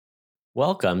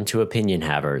Welcome to Opinion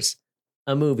Havers,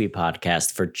 a movie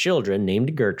podcast for children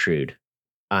named Gertrude.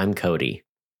 I'm Cody.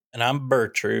 And I'm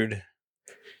Bertrude.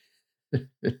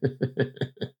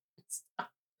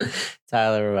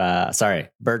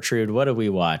 Bertrude, what did we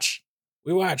watch?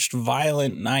 We watched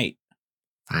Violent Night.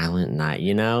 Violent Night.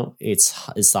 You know, it's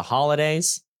the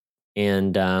holidays,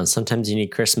 and sometimes you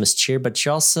need Christmas cheer, but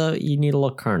you need a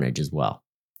little carnage as well.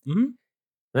 Mm-hmm.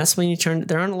 And that's when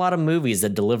there aren't a lot of movies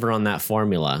that deliver on that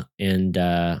formula, and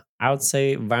I would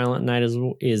say Violent Night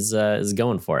is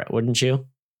going for it, wouldn't you?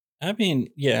 I mean,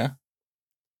 yeah.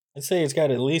 I'd say it's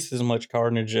got at least as much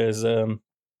carnage as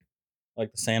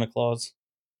like the Santa Claus.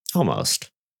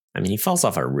 Almost. I mean, he falls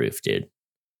off a roof, dude.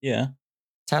 Yeah.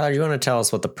 Tyler, you want to tell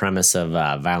us what the premise of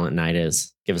Violent Night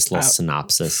is? Give us a little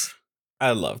synopsis.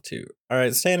 I'd love to. All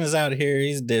right, Santa's out here.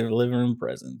 He's delivering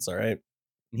presents, all right?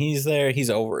 He's there. He's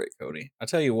over it, Cody. I'll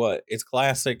tell you what. It's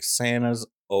classic Santa's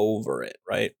over it,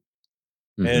 right?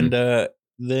 Mm-hmm. And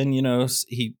then,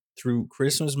 he, through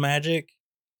Christmas magic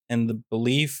and the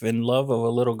belief and love of a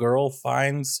little girl,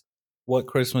 finds what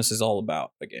Christmas is all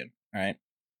about again, right?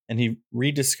 And he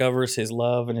rediscovers his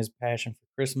love and his passion for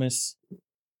Christmas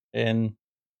and,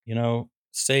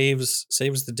 saves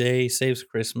the day, saves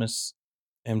Christmas,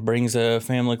 and brings a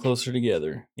family closer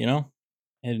together,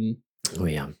 And oh,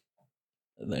 yeah.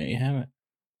 There you have it.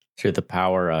 Through the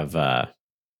power of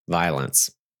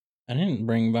violence. I didn't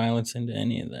bring violence into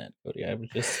any of that, Cody. I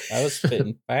was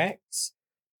spitting facts.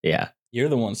 Yeah. You're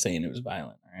the one saying it was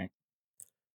violent, all right?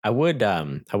 I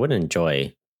would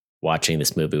enjoy watching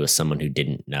this movie with someone who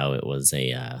didn't know it was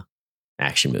a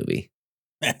action movie.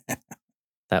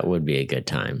 That would be a good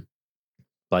time.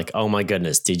 Like, oh my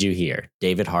goodness, did you hear?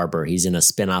 David Harbour, he's in a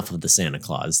spinoff of the Santa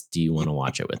Claus. Do you want to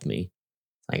watch it with me?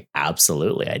 Like,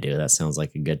 absolutely, I do. That sounds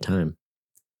like a good time.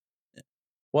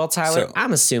 Well, Tyler,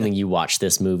 I'm assuming you watched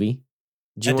this movie.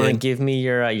 Do you want to give me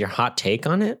your hot take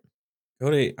on it?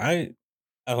 Cody, I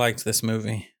liked this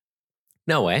movie.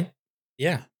 No way.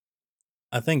 Yeah.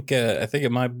 I think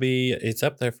it might be, it's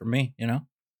up there for me,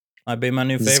 Might be my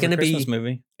new favorite Christmas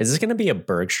movie. Is this going to be a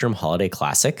Bergstrom holiday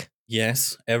classic?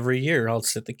 Yes. Every year I'll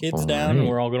sit the kids down and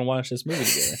we're all going to watch this movie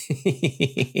together.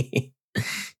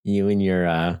 You and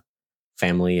your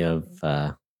family of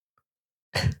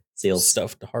seals.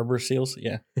 Stuffed harbor seals?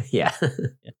 Yeah. Yeah.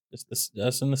 Yeah. Just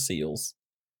us and the seals.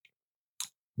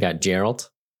 Got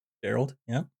Gerald. Gerald,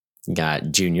 yeah.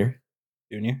 Got Junior.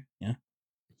 Junior, yeah.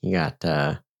 You got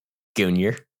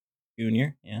Goonier.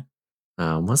 Junior, yeah.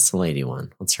 What's the lady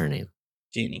one? What's her name?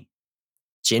 Jeannie.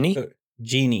 Ginny?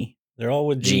 Jeannie. They're all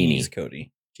with Genies,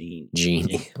 Cody.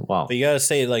 Genie. Wow. But you gotta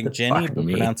say it like Jenny, but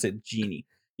pronounce it Jeannie.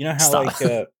 You know how Stop.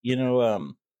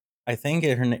 I think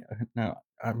her name. No,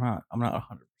 I'm not 100%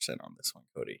 on this one,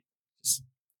 Cody.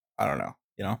 I don't know.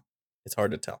 It's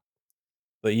hard to tell.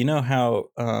 But you know how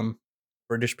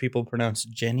British people pronounce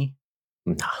Jenny?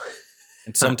 No.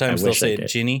 And sometimes they'll say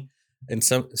Ginny, and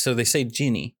so they say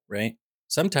Ginny, right?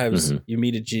 Sometimes you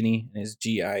meet a Ginny and it's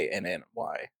Ginny.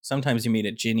 Sometimes you meet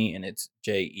a Ginny and it's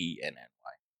Jenny.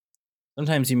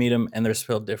 Sometimes you meet them and they're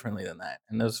spelled differently than that.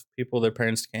 And those people, their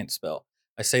parents can't spell.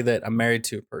 I say that I'm married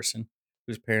to a person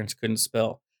whose parents couldn't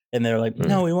spell. And they're like,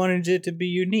 no, we wanted it to be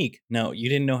unique. No, you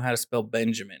didn't know how to spell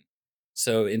Benjamin.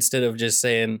 So instead of just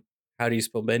saying, how do you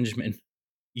spell Benjamin?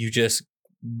 You just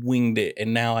winged it.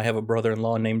 And now I have a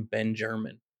brother-in-law named Ben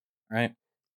German. Right?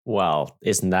 Well,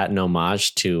 isn't that an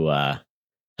homage to, I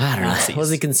don't know.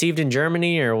 Was he conceived in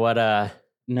Germany or what?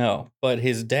 No, but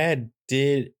his dad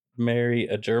did marry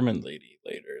a German lady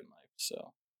later in life.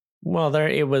 So, well,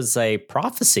 it was a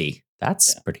prophecy.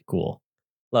 That's pretty cool.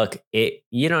 Look,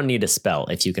 you don't need to spell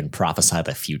if you can prophesy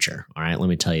the future. All right, let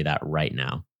me tell you that right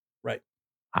now. Right.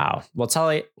 Wow. Well,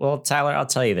 Tyler, I'll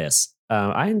tell you this.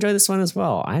 I enjoyed this one as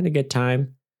well. I had a good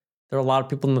time. There were a lot of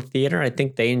people in the theater. I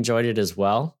think they enjoyed it as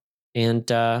well.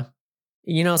 And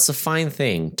it's a fine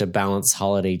thing to balance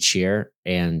holiday cheer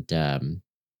and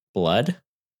blood.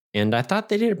 And I thought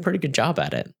they did a pretty good job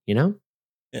at it,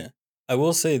 Yeah. I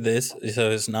will say this,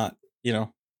 so it's not, yeah.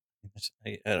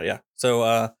 So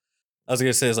I was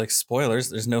going to say, it's like spoilers.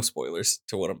 There's no spoilers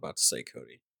to what I'm about to say,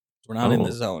 Cody. We're not in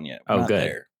the zone yet. We're not good.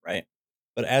 There, right?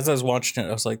 But as I was watching it,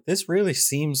 I was like, this really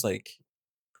seems like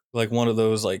one of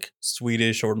those like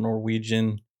Swedish or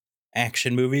Norwegian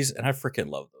action movies. And I freaking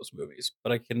love those movies.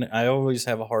 But I always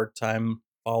have a hard time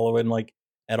following like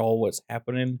at all what's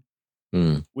happening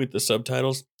with the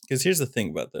subtitles. Because here's the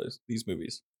thing about these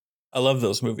movies. I love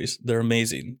those movies. They're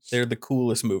amazing. They're the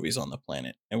coolest movies on the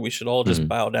planet. And we should all just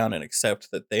bow down and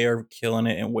accept that they are killing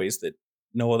it in ways that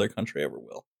no other country ever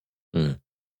will.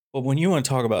 But when you want to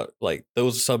talk about like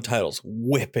those subtitles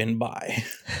whipping by,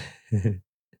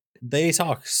 they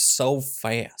talk so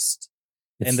fast,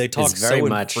 and they talk it's very so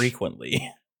much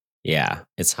infrequently. Yeah,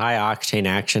 it's high octane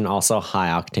action, also high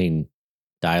octane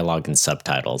dialogue and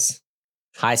subtitles.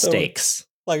 High So, stakes.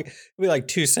 like, it'd be like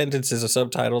 2 sentences of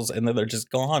subtitles, and then they're just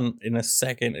gone in a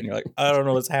second, and you're like, I don't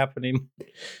know what's happening.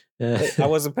 I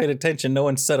wasn't paying attention. No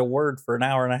one said a word for an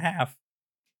hour and a half.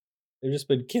 They've just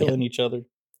been killing each other.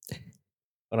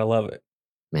 But I love it.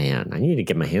 Man, I need to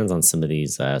get my hands on some of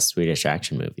these Swedish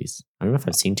action movies. I don't know if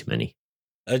I've seen too many.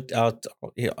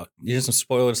 Here's some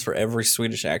spoilers for every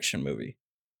Swedish action movie.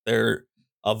 They're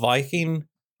a Viking,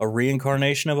 a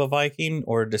reincarnation of a Viking,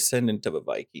 or a descendant of a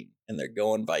Viking, and they're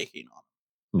going Viking on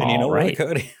them. And you know what,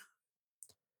 Cody?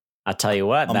 I'll tell you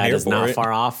what, that is not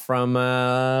far off from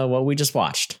what we just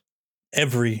watched.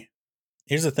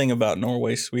 Here's the thing about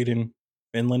Norway, Sweden,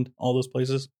 Finland, all those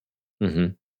places. Mm-hmm.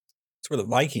 It's where the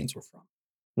Vikings were from.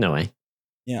 No way.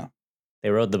 Yeah. They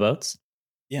rode the boats?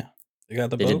 Yeah. They got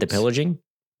the boats. They did the pillaging?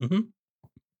 Mm-hmm.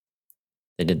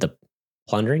 They did the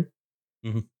plundering?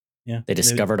 Mm-hmm. Yeah. They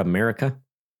discovered America?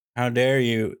 How dare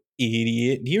you,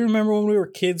 idiot. Do you remember when we were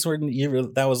kids when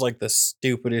that was like the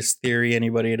stupidest theory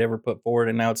anybody had ever put forward?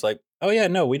 And now it's like, oh yeah,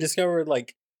 no, we discovered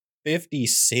like 50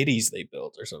 cities they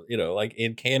built or something, like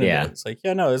in Canada. Yeah. It's like,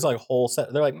 yeah, no, it's like whole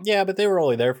set. They're like, yeah, but they were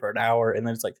only there for an hour. And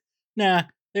then it's like, nah,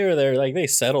 they were there. Like they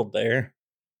settled there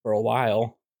for a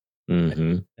while.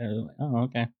 Mm-hmm. And like, oh,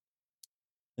 okay.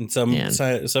 And some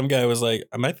guy was like,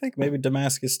 I think maybe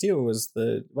Damascus Steel was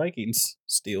the Vikings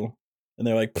steel. And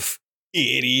they're like,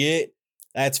 idiot,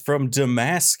 that's from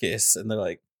Damascus. And they're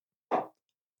like,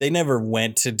 they never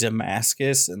went to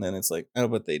Damascus. And then it's like, oh,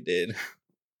 but they did.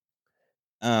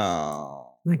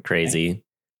 Oh, isn't that crazy?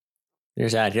 They're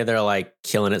just out here, they're like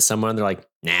killing it somewhere, and they're like,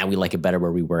 nah, we like it better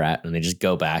where we were at. And they just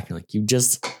go back. And like,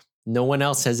 no one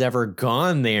else has ever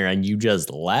gone there, and you just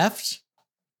left?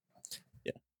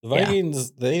 Yeah. The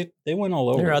Vikings, they went all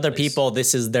over. There are other people,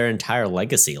 this is their entire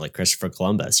legacy, like Christopher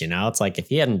Columbus, It's like, if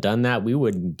he hadn't done that, we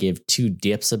wouldn't give 2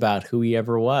 dips about who he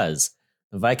ever was.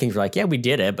 The Vikings were like, yeah, we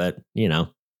did it, but, we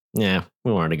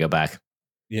wanted to go back.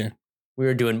 Yeah. We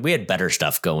had better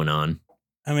stuff going on.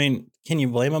 I mean, can you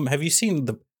blame them? Have you seen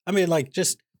have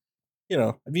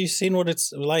you seen what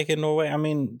it's like in Norway? I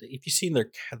mean, if you've seen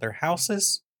their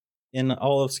houses in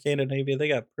all of Scandinavia, they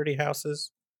got pretty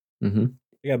houses. Mm-hmm.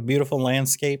 They got beautiful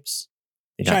landscapes.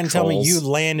 You're trying to tell me you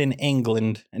land in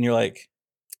England and you're like,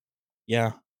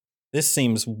 yeah, this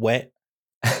seems wet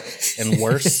and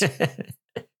worse.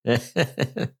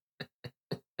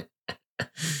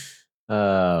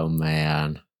 Oh,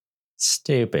 man.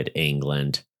 Stupid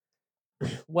England.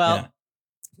 Well,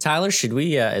 Tyler, should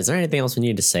we? Is there anything else we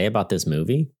need to say about this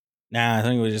movie? Nah, I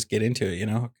think we'll just get into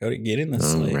it. Cody, get in the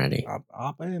sleigh. I'm ready.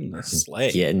 Hop in the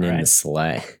sleigh. Getting in the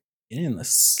sleigh. Get in the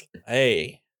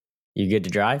sleigh. You good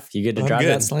to drive? You good to drive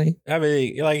that sleigh? I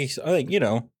mean, I think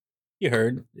you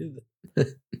heard.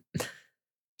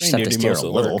 Just have to steer a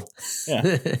little. Yeah,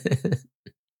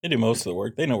 they do most of the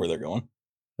work. They know where they're going.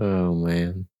 Oh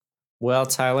man. Well,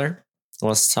 Tyler.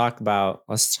 Let's talk about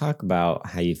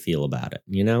how you feel about it,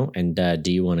 And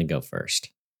do you want to go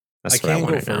first? I can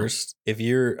go first.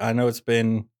 I know it's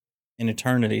been an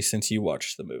eternity since you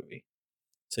watched the movie,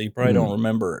 so you probably don't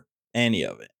remember any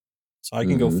of it. So I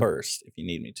can go first if you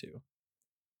need me to.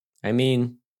 I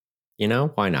mean,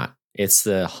 why not? It's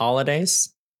the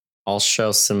holidays. I'll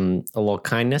show a little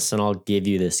kindness, and I'll give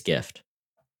you this gift.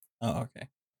 Oh, okay.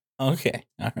 Okay.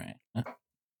 All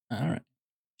right.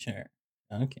 Sure.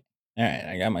 Okay. All right,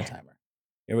 I got my timer.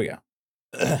 Here we go.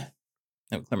 Let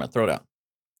me clear my throat out.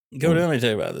 Let me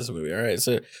tell you about this movie. All right,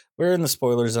 so we're in the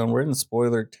spoiler zone. We're in the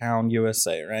spoiler town,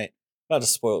 USA, right? About to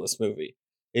spoil this movie.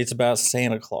 It's about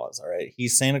Santa Claus, all right?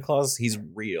 He's Santa Claus. He's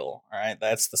real, all right?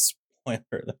 That's the spoiler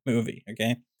of the movie,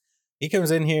 okay? He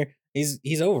comes in here.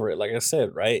 He's over it, like I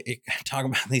said, right?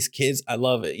 Talking about these kids, I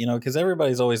love it, because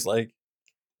everybody's always like,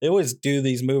 they always do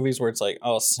these movies where it's like,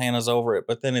 oh, Santa's over it.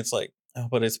 But then it's like, oh,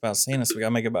 but it's about Santa, so we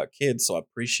gotta make it about kids. So I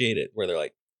appreciate it. Where they're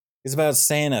like, it's about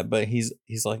Santa, but he's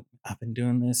like, I've been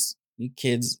doing this. You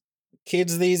kids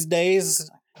these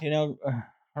days,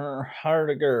 are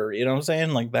harder. You know what I'm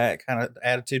saying? Like that kind of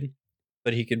attitude.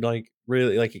 But he could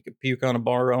he could puke on a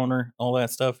bar owner, all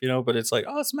that stuff, But it's like,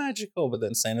 oh, it's magical. But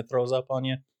then Santa throws up on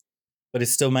you. But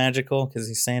it's still magical because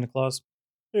he's Santa Claus.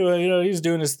 Anyway, he's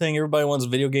doing his thing. Everybody wants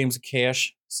video games and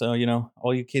cash. So,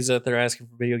 all you kids out there asking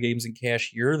for video games and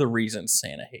cash, you're the reason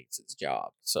Santa hates his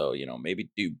job. So, maybe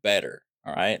do better.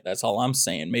 All right. That's all I'm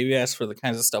saying. Maybe ask for the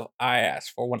kinds of stuff I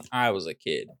asked for when I was a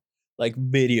kid, like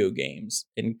video games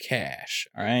and cash.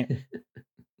 All right.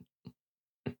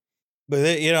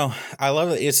 But I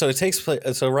love it. So it takes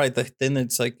place. So right, then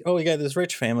it's like, oh, we got this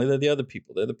rich family. They're the other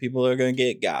people. They're the people that are going to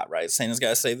get got. Right, Santa's got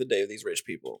to save the day of these rich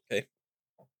people. Okay,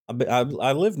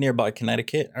 I live nearby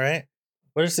Connecticut. All right,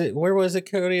 where is it? Where was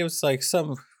it, Cody? It was like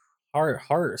some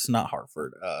It's not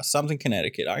Hartford. Something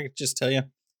Connecticut. I could just tell you.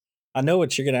 I know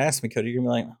what you're gonna ask me, Cody. You're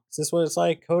gonna be like, "Is this what it's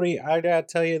like, Cody?" I gotta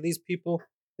tell you, these people.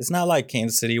 It's not like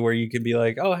Kansas City where you could be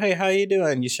like, "Oh, hey, how you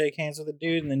doing?" You shake hands with a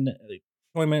dude, and then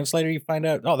 20 minutes later, you find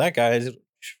out, "Oh, that guy is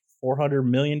 $400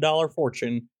 million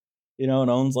fortune, and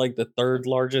owns like the third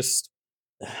largest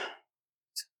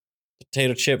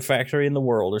potato chip factory in the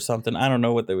world or something." I don't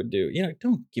know what they would do.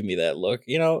 Don't give me that look.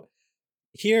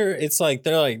 Here it's like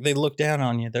they look down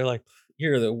on you. They're like,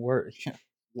 "You're the worst."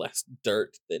 Less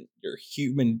dirt than your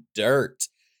human dirt.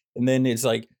 And then it's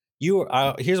like,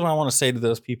 here's what I want to say to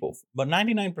those people. But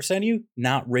 99% of you,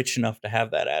 not rich enough to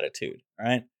have that attitude. All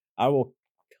right. I will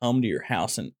come to your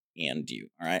house and end you.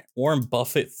 All right. Warren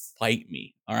Buffett, fight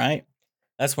me. All right.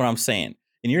 That's what I'm saying.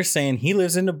 And you're saying he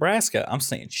lives in Nebraska. I'm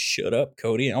saying, shut up,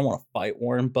 Cody. I want to fight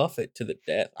Warren Buffett to the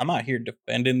death. I'm out here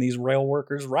defending these rail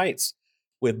workers' rights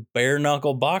with bare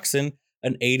knuckle boxing.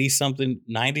 An 80-something,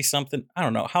 90-something, I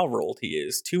don't know, however old he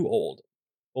is, too old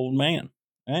man,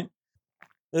 right?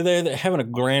 They're having a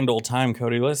grand old time,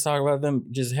 Cody. Let's talk about them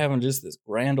just having this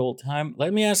grand old time.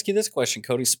 Let me ask you this question,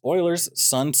 Cody. Spoilers,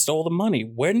 son stole the money.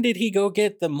 When did he go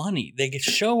get the money? They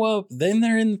show up, then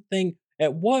they're in the thing.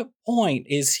 At what point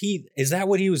is that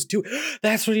what he was doing?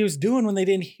 That's what he was doing when they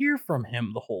didn't hear from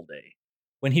him the whole day.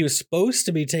 When he was supposed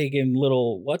to be taking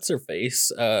little,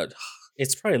 what's-her-face,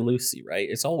 it's probably Lucy, right?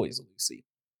 It's always Lucy,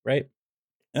 right?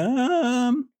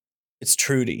 It's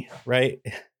Trudy, right?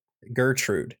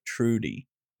 Gertrude, Trudy.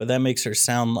 But that makes her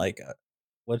sound like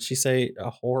what'd she say?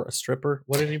 A whore, a stripper?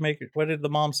 What did the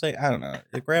mom say? I don't know.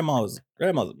 Grandma's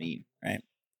mean, right?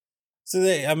 So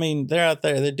they're out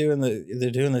there, they're doing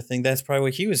the thing. That's probably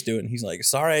what he was doing. He's like,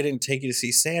 "Sorry, I didn't take you to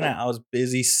see Santa. I was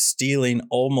busy stealing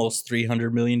almost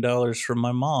 $300 million from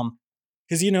my mom."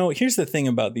 Because, here's the thing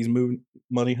about these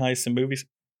money heists and movies.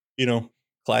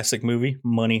 Classic movie,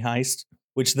 Money Heist,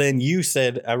 which then you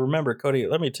said, I remember, Cody,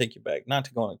 let me take you back, not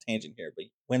to go on a tangent here, but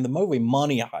when the movie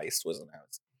Money Heist was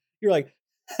announced, you're like,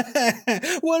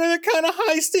 what other kind of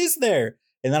heist is there?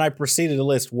 And then I proceeded to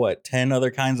list, 10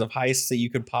 other kinds of heists that you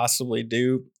could possibly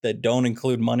do that don't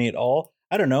include money at all?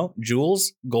 I don't know,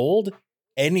 jewels, gold,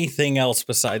 anything else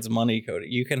besides money, Cody.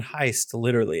 You can heist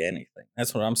literally anything.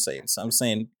 That's what I'm saying. So I'm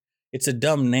saying, it's a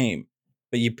dumb name,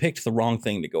 but you picked the wrong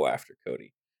thing to go after,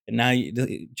 Cody. And now,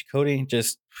 Cody,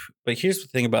 but here's the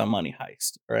thing about Money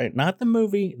Heist, right? Not the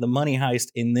movie, the Money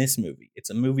Heist in this movie. It's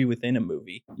a movie within a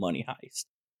movie, Money Heist.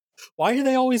 Why do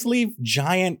they always leave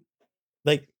giant,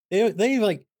 they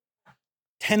like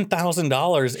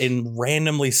 $10,000 in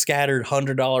randomly scattered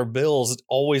 $100 bills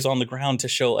always on the ground to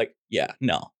show like, yeah,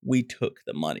 no, we took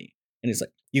the money. And it's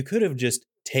like, you could have just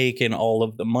taken all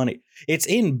of the money. It's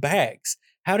in bags.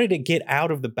 How did it get out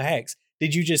of the bags?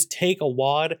 Did you just take a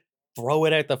wad, throw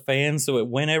it at the fan so it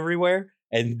went everywhere,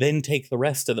 and then take the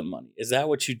rest of the money? Is that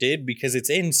what you did? Because it's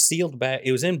in sealed bag.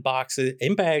 It was in boxes,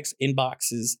 in bags, in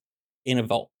boxes, in a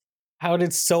vault. How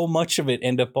did so much of it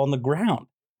end up on the ground?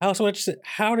 How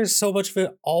does so much of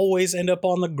it always end up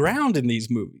on the ground in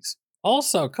these movies?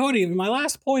 Also, Cody, my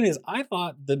last point is, I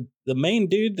thought the main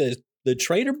dude, the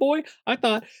traitor boy, I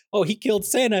thought, oh, he killed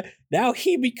Santa. Now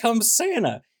he becomes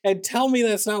Santa. And tell me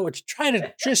that's not what try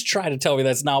to tell me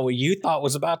that's not what you thought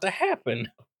was about to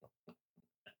happen.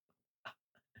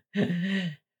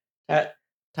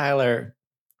 Tyler,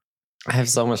 I have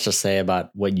so much to say about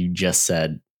what you just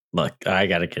said. Look, I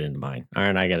got to get into mine. All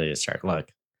right, I got to just start.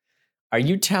 Look, are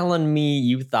you telling me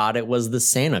you thought it was the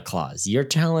Santa Claus? You're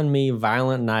telling me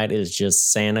Violent Night is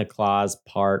just Santa Claus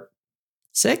part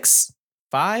 6,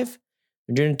 5?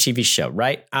 We're doing a TV show,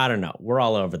 right? I don't know. We're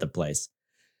all over the place.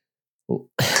 I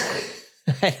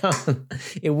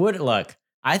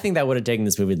think that would have taken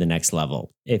this movie to the next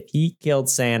level. If he killed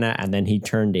Santa and then he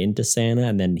turned into Santa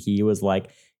and then he was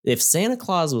like, if Santa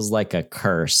Claus was like a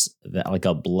curse, like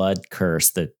a blood curse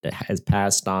that has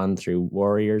passed on through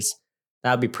warriors,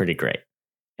 that would be pretty great.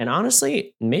 And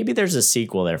honestly, maybe there's a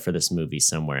sequel there for this movie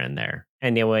somewhere in there.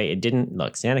 Anyway, it didn't.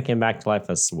 Look, Santa came back to life.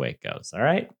 That's the way it goes. All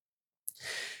right.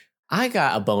 I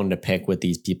got a bone to pick with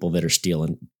these people that are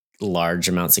stealing large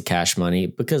amounts of cash money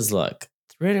because, look,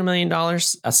 $300 million,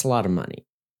 that's a lot of money.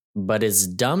 But it's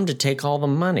dumb to take all the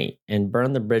money and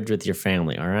burn the bridge with your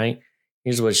family. All right.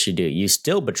 Here's what you do. You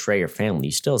still betray your family.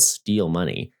 You still steal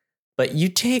money. But you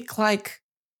take like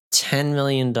 $10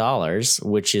 million,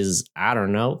 which is, I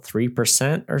don't know,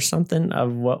 3% or something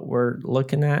of what we're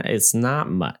looking at. It's not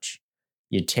much.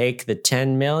 You take the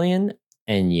 10 million,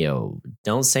 And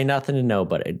don't say nothing to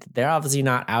nobody. They're obviously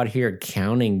not out here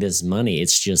counting this money.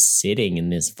 It's just sitting in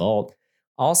this vault.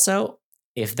 Also,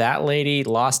 if that lady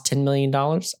lost $10 million,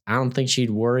 I don't think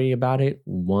she'd worry about it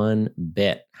one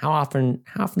bit. How often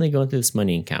are they going through this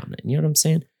money and counting it? You know what I'm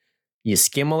saying? You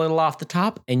skim a little off the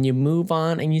top and you move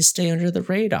on and you stay under the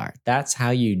radar. That's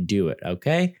how you do it,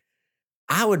 okay?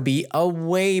 I would be a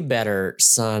way better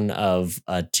son of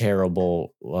a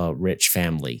terrible rich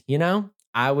family,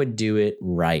 I would do it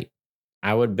right.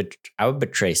 I would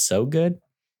betray so good.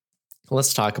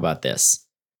 Let's talk about this.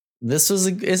 This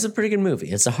is a pretty good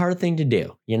movie. It's a hard thing to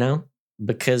do,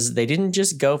 because they didn't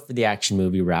just go for the action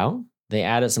movie route. They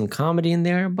added some comedy in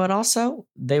there, but also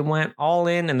they went all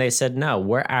in and they said, no,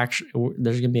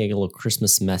 there's going to be a little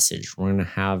Christmas message. We're going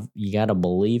to you got to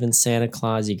believe in Santa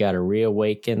Claus. You got to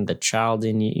reawaken the child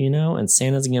in you, and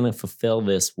Santa's going to fulfill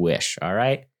this wish. All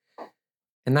right.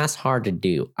 And that's hard to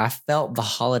do. I felt the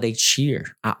holiday cheer.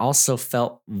 I also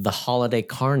felt the holiday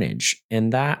carnage.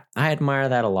 And that I admire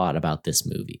that a lot about this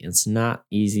movie. It's not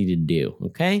easy to do.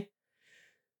 Okay.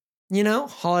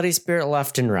 Holiday spirit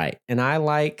left and right. And I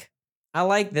like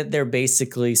that they're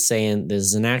basically saying this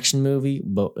is an action movie,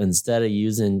 but instead of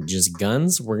using just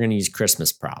guns, we're going to use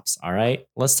Christmas props. All right.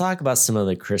 Let's talk about some of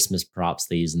the Christmas props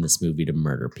they use in this movie to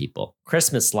murder people.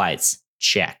 Christmas lights.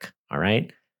 Check. All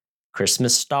right.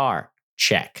 Christmas star.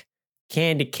 Check.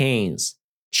 Candy canes.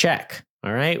 Check.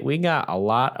 All right. We got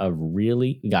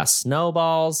we got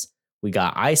snowballs. We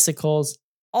got icicles.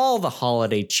 All the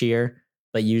holiday cheer,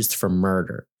 but used for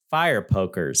murder. Fire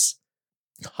pokers.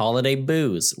 Holiday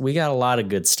booze. We got a lot of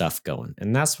good stuff going.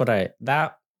 And that's what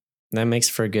that makes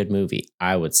for a good movie,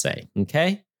 I would say.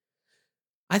 Okay.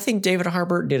 I think David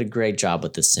Harbour did a great job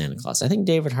with this Santa Claus. I think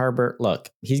David Harbour, look,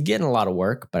 he's getting a lot of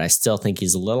work, but I still think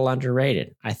he's a little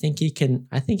underrated. I think he can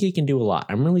do a lot.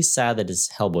 I'm really sad that his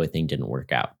Hellboy thing didn't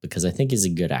work out because I think he's a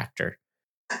good actor.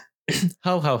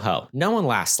 Ho, ho, ho. No one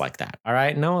laughs like that. All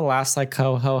right. No one laughs like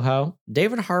ho, ho, ho.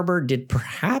 David Harbour did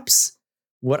perhaps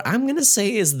what I'm going to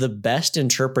say is the best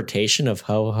interpretation of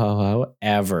ho, ho, ho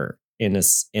ever in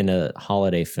a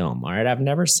holiday film. All right. I've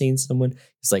never seen someone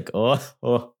who's like, oh,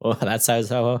 that's how ho,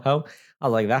 ho, ho. I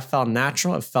was like, that felt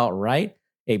natural. It felt right.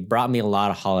 It brought me a lot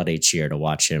of holiday cheer to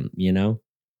watch him,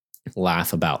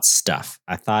 laugh about stuff.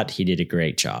 I thought he did a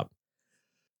great job.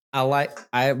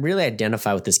 I really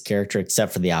identify with this character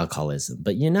except for the alcoholism,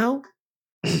 but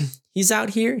he's out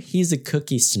here. He's a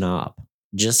cookie snob.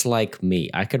 Just like me,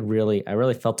 I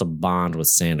really felt a bond with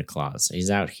Santa Claus. He's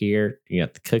out here, you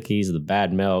got the cookies, the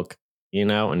bad milk,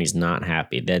 and he's not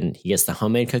happy. Then he gets the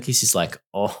homemade cookies. He's like,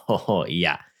 oh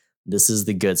yeah, this is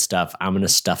the good stuff. I'm going to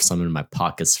stuff some in my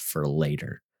pockets for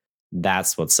later.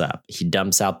 That's what's up. He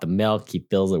dumps out the milk. He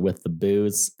fills it with the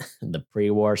booze, the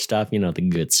pre-war stuff, the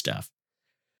good stuff.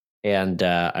 And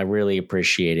I really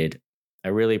appreciated it.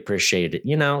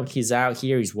 He's out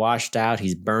here, he's washed out,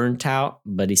 he's burnt out,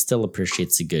 but he still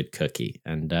appreciates a good cookie.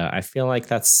 And I feel like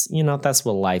that's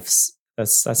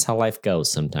how life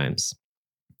goes sometimes.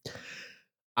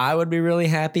 I would be really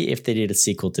happy if they did a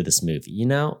sequel to this movie.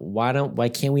 Why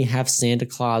can't we have Santa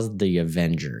Claus the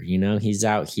Avenger? He's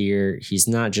out here, he's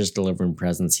not just delivering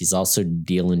presents, he's also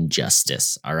dealing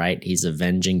justice. All right. He's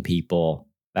avenging people.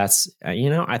 That's,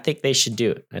 I think they should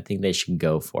do it. I think they should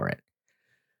go for it.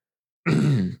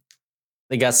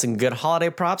 They got some good holiday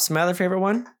props. My other favorite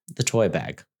one, the toy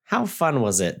bag. How fun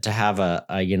was it to have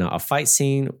a fight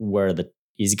scene where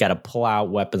he's got to pull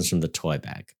out weapons from the toy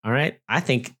bag? All right. I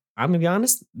think I'm gonna be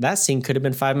honest, that scene could have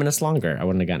been 5 minutes longer. I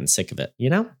wouldn't have gotten sick of it,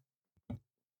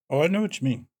 Oh, I know what you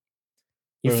mean.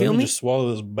 You feel me? Just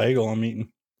swallow this bagel I'm eating.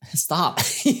 Stop.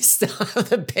 You still have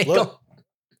the bagel. Look,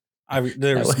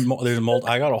 there's mold.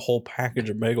 I got a whole package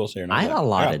of bagels here. I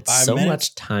allotted so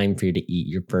much time for you to eat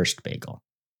your first bagel.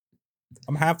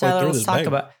 I'm halfway through this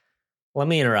bagel. Let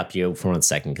me interrupt you for 1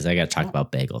 second because I got to talk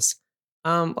about bagels.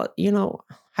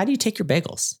 How do you take your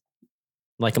bagels?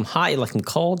 Like them hot? You like them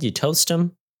cold? You toast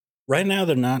them? Right now,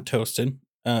 they're not toasted.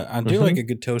 I do like a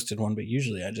good toasted one, but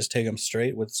usually I just take them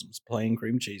straight with some plain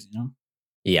cream cheese,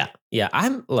 Yeah.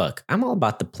 I'm all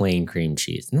about the plain cream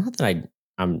cheese. Not that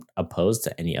I'm opposed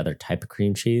to any other type of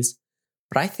cream cheese,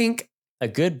 but I think a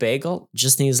good bagel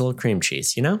just needs a little cream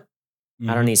cheese, Mm-hmm.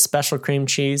 I don't need special cream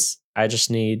cheese. I just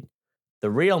need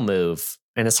the real move.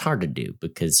 And it's hard to do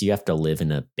because you have to live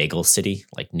in a bagel city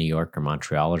like New York or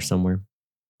Montreal or somewhere.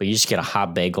 But you just get a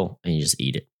hot bagel and you just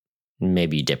eat it.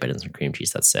 Maybe you dip it in some cream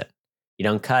cheese. That's it. You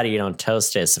don't cut it. You don't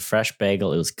toast it. It's a fresh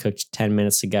bagel. It was cooked 10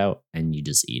 minutes ago and you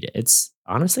just eat it. It's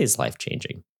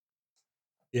life-changing.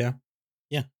 Yeah.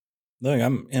 Look,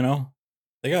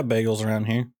 they got bagels around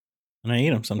here and I eat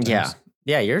them sometimes. Yeah.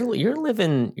 Yeah, you're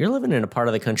living in a part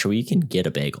of the country where you can get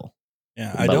a bagel.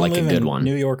 Yeah, I don't live in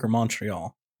New York or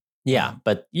Montreal. Yeah,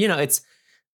 but it's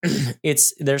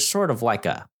there's sort of like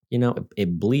a,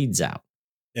 it bleeds out.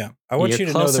 Yeah, I want you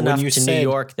to know that when you said New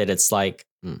York, that it's like,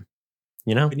 when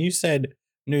you said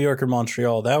New York or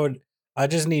Montreal, I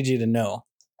just need you to know,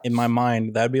 in my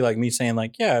mind, that'd be like me saying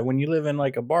like, yeah, when you live in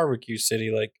like a barbecue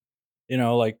city, like,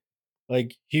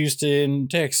 like Houston,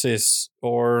 Texas,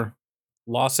 or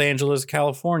Los Angeles,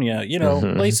 California,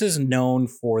 places known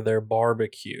for their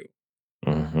barbecue.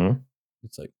 Mm-hmm.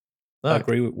 It's like,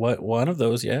 agree with what one of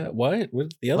those? Yeah,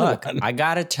 what's the other one? I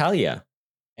gotta tell you,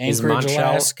 Anchorage, is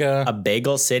Montreal Alaska a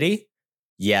bagel city?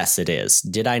 Yes, it is.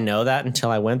 Did I know that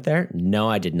until I went there? No,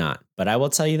 I did not. But I will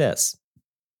tell you this: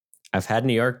 I've had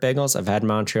New York bagels. I've had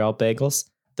Montreal bagels.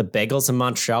 The bagels in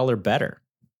Montreal are better.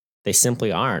 They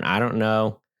simply aren't. I don't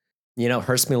know. It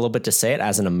hurts me a little bit to say it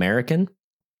as an American,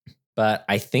 but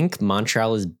I think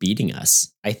Montreal is beating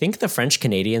us. I think the French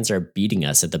Canadians are beating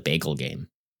us at the bagel game.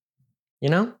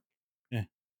 Yeah.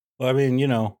 Well, I mean,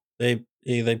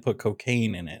 they put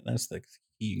cocaine in it. That's the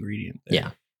key ingredient there.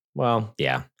 Yeah. Well,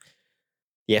 yeah.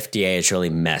 The FDA has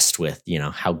really messed with,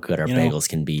 how good our bagels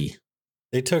can be.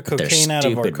 They took cocaine out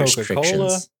of our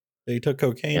Coca-Cola. They took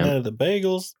cocaine out of the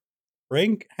bagels.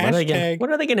 What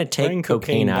are they going to take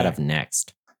cocaine out of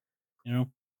next? They're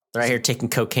out here taking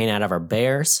cocaine out of our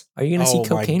bears. Are you going to see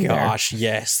Cocaine Bear? Oh my gosh,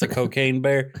 yes, the Cocaine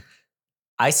Bear.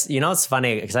 It's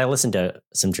funny because I listened to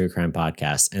some true crime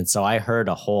podcasts, and so I heard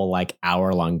a whole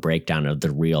hour-long breakdown of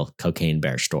the real Cocaine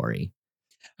Bear story.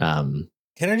 Can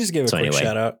I just give a quick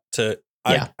shout out to?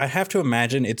 Yeah. I have to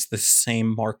imagine it's the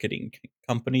same marketing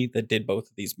company that did both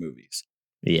of these movies.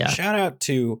 Yeah. Shout out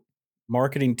to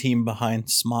marketing team behind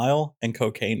Smile and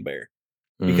Cocaine Bear,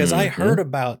 because I heard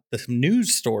about the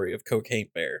news story of Cocaine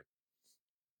Bear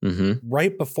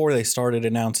right before they started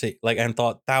announcing, and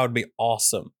thought that would be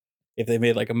awesome if they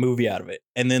made a movie out of it.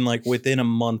 And then within a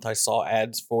month, I saw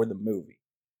ads for the movie,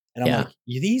 and I'm like,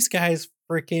 these guys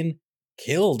freaking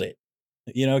killed it.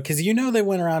 Because they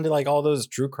went around to all those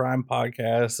true crime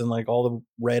podcasts and all the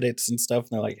Reddits and stuff,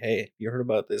 and they're like, hey, you heard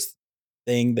about this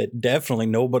thing that definitely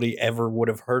nobody ever would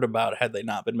have heard about had they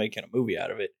not been making a movie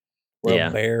out of it, where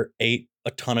a bear ate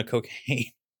a ton of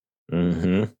cocaine.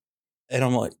 And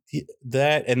I'm like,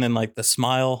 that, and then the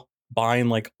Smile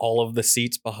buying all of the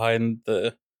seats behind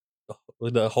the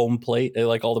home plate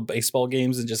at all the baseball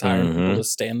games and just hiring people to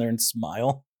stand there and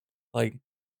smile,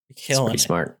 killing it's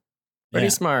pretty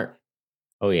smart.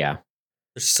 Oh yeah,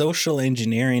 they're social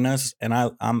engineering us, and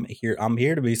I'm here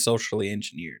to be socially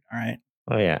engineered. All right.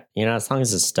 Oh yeah, as long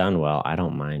as it's done well, I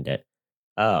don't mind it.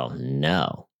 Oh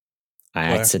no,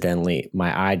 accidentally,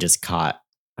 my eye just caught.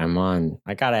 I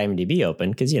got IMDb open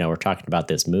because we're talking about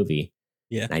this movie.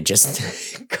 Yeah, and I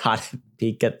just got a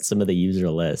peek at some of the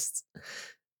user lists.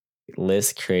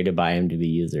 Lists created by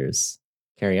IMDb users: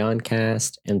 Carry On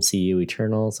Cast, MCU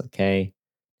Eternals. Okay,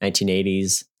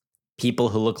 1980s. People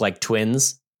who look like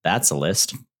twins, that's a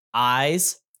list.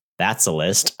 Eyes, that's a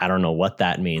list. I don't know what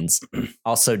that means.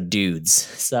 Also dudes.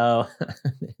 So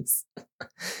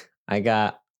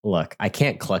I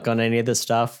can't click on any of this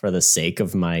stuff for the sake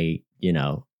of my,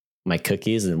 my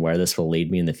cookies and where this will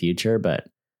lead me in the future. But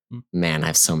man, I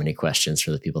have so many questions for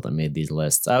the people that made these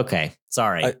lists. Okay,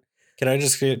 sorry. Can I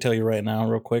just tell you right now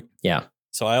real quick? Yeah.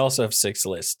 So I also have 6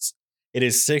 lists. It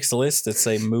is 6 lists that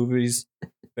say movies,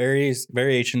 various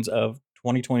variations of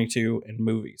 2022 and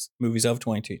movies of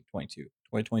 2022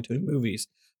 movies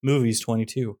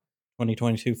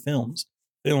 2022 films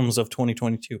of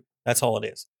 2022. That's all it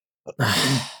is.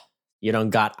 You don't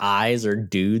got eyes or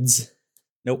dudes?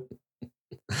 Nope.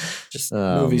 Just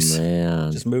movies.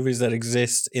 Man. Just movies that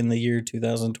exist in the year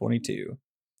 2022.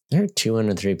 There are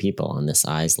 203 people on this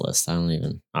eyes list. All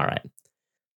right.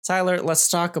 Tyler, let's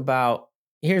talk about,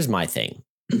 here's my thing.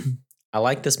 I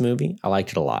like this movie. I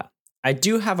liked it a lot. I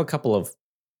do have a couple of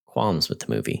qualms with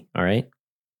the movie. All right.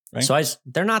 So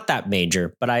they're not that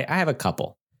major, but I have a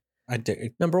couple. I do.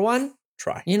 Number one,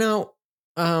 try.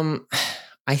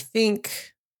 I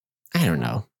think, I don't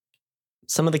know.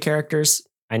 Some of the characters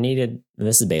I needed, and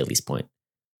this is Bailey's point.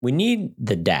 We need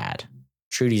the dad,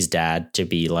 Trudy's dad, to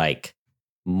be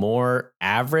more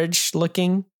average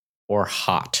looking or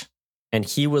hot. And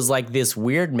he was this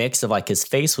weird mix of his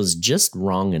face was just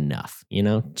wrong enough,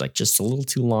 just a little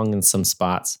too long in some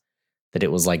spots that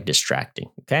it was distracting.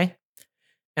 Okay.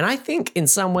 And I think in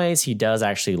some ways he does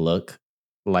actually look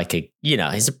like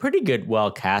he's a pretty good,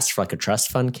 well cast for a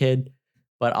trust fund kid,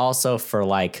 but also for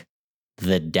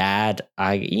the dad.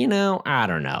 I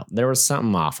don't know. There was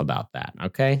something off about that.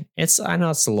 Okay. I know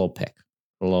it's a little pick,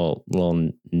 a little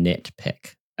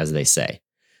nitpick, as they say.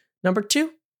 Number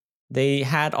 2, they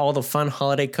had all the fun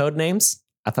holiday code names.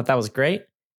 I thought that was great.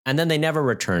 And then they never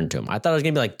returned to them. I thought it was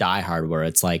going to be like Die Hard, where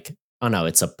it's like, oh no,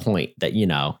 it's a point that,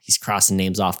 he's crossing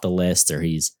names off the list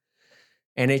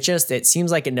and it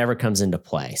seems like it never comes into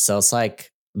play. So it's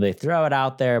like they throw it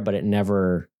out there, but it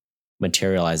never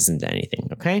materializes into anything.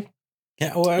 Okay.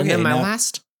 Yeah. Well, okay, and then my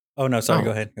last. Oh no, sorry.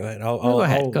 Go ahead. Go ahead. Go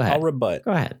ahead. I'll rebut.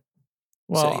 Go ahead.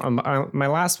 Well, my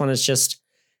last one is just,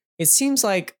 it seems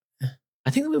like, I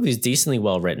think the movie is decently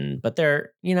well written, but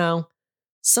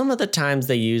some of the times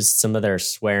they used some of their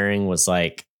swearing was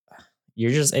like,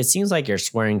 it seems like you're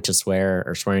swearing to swear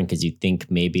or swearing because you think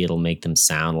maybe it'll make them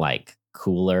sound like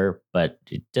cooler, but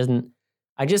it doesn't.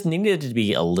 I just needed it to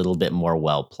be a little bit more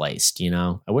well placed,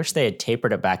 I wish they had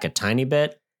tapered it back a tiny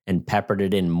bit and peppered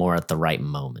it in more at the right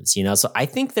moments, So I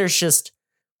think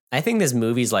this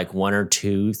movie's like 1 or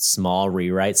 2 small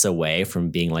rewrites away from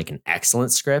being like an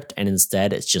excellent script. And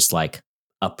instead it's just like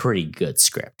a pretty good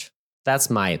script. That's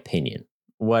my opinion.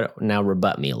 Now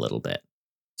rebut me a little bit.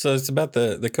 So it's about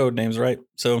the code names, right?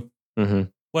 So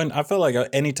when I feel like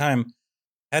anytime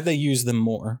had they used them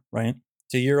more, right?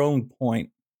 To your own point,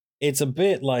 it's a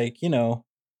bit like,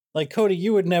 like Cody,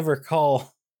 you would never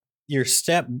call your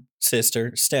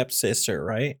stepsister,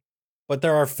 right? But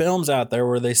there are films out there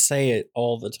where they say it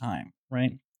all the time,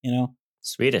 right?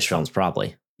 Swedish films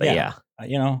probably, but yeah. I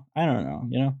don't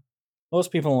know,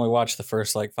 most people only watch the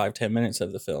first like 5-10 minutes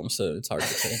of the film, so it's hard to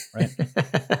say, right?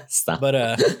 Stop.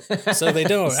 But so they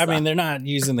don't. I mean, they're not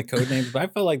using the code names, but I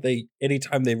felt like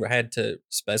anytime they had to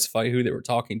specify who they were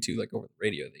talking to, like over the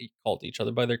radio, they called each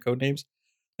other by their code names.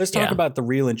 Let's talk about the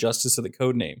real injustice of the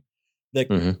code name.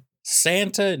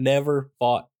 Santa never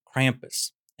fought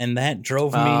Krampus, and that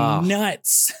drove me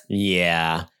nuts.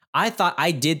 Yeah, I thought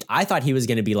he was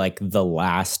going to be like the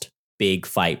last big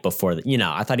fight before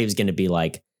I thought he was going to be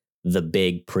like the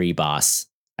big pre-boss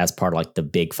as part of like the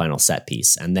big final set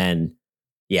piece. And then,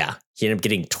 he ended up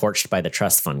getting torched by the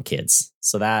trust fund kids.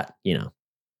 So that,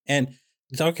 And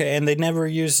it's okay. And they never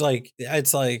use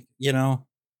it's like,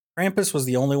 Krampus was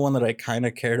the only one that I kind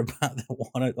of cared about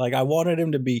I wanted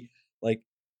him to be like,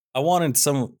 I wanted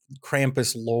some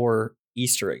Krampus lore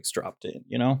Easter eggs dropped in,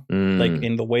 like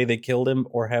in the way they killed him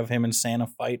or have him and Santa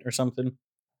fight or something.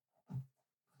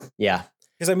 Yeah.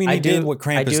 Because I mean, he did what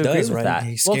Krampus does, right? That.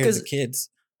 He scared the kids.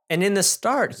 And in the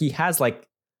start, he has like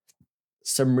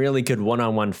some really good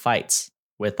one-on-one fights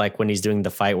with like when he's doing the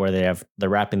fight where they're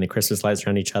wrapping the Christmas lights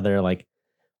around each other. Like,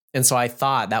 and so I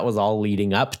thought that was all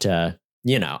leading up to,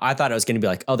 I thought it was going to be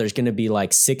like, oh, there's going to be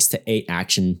like 6 to 8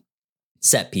 action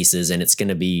set pieces, and it's going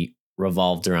to be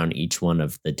revolved around each one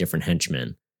of the different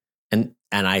henchmen. And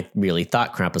I really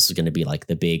thought Krampus was going to be like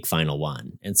the big final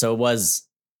one. And so it was.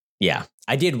 Yeah,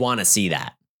 I did want to see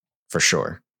that for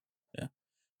sure. Yeah,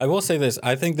 I will say this.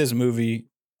 I think this movie,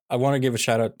 I want to give a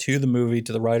shout out to the movie,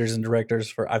 to the writers and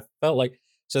directors I felt like,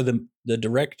 so the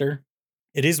director,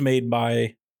 it is made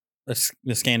by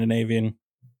the Scandinavian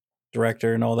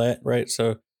director and all that, right?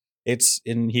 So he's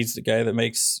the guy that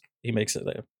makes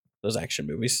those action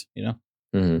movies,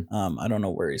 I don't know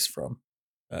where he's from,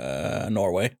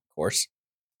 Norway, of course.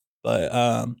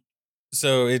 But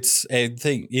so it's a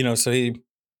thing, so he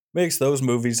makes those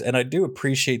movies, and I do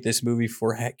appreciate this movie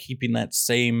for keeping that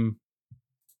same.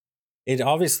 It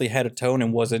obviously had a tone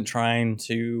and wasn't trying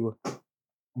to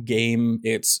game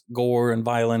its gore and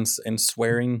violence and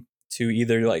swearing to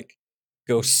either like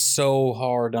go so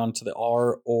hard onto the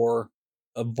R or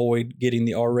avoid getting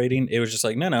the R rating. It was just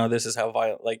like, no, this is how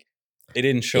violent. Like, they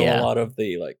didn't show a lot of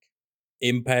the like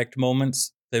impact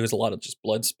moments. There was a lot of just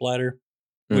blood splatter,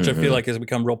 which I feel like has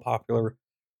become real popular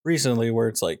recently, where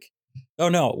it's like, oh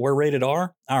no, we're rated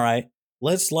R. All right,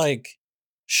 let's like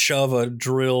shove a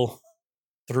drill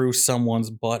through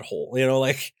someone's butthole,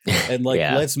 and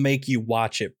let's make you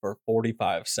watch it for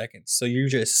 45 seconds. So you're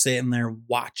just sitting there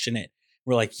watching it.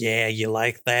 We're like, yeah, you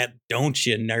like that, don't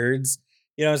you, nerds?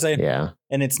 You know what I'm saying? Yeah.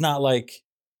 And it's not like,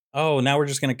 oh, now we're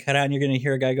just gonna cut out and you're gonna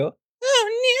hear a guy go,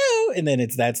 oh no, and then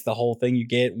that's the whole thing you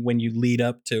get when you lead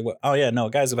up to, oh yeah, no,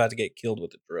 a guy's about to get killed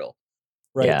with a drill,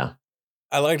 right? Yeah.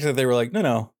 I liked that they were like,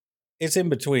 no. It's in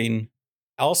between.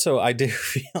 Also, I do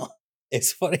feel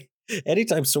it's funny.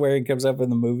 Anytime swearing comes up in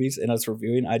the movies and us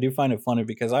reviewing, I do find it funny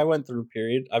because I went through a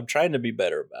period, I'm trying to be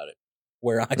better about it,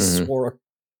 where I swore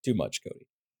too much, Cody.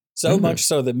 So much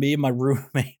so that me and my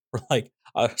roommate were like,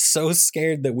 so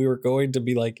scared that we were going to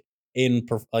be like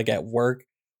at work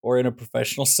or in a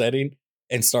professional setting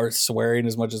and start swearing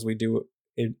as much as we do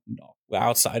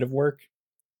outside of work.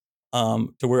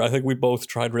 To where I think we both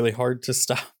tried really hard to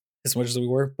stop as much as we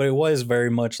were, but it was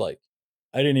very much like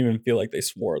I didn't even feel like they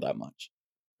swore that much.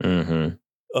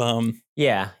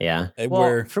 Yeah. Well,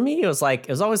 where for me, it was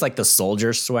always like the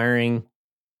soldier swearing,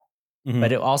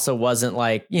 but it also wasn't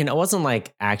like, it wasn't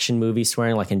like action movie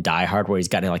swearing like in Die Hard where he's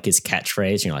got like his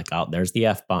catchphrase and you're like, oh, there's the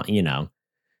F-bomb,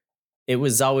 It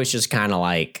was always just kind of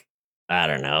like, I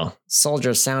don't know,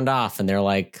 soldiers sound off and they're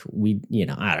like,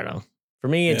 I don't know. For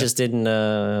me, it just didn't,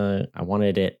 I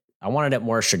wanted it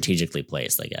more strategically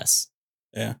placed, I guess.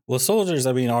 Yeah. Well, soldiers,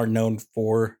 I mean, are known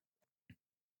for,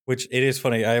 which it is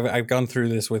funny. I've gone through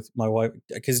this with my wife.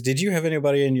 Because did you have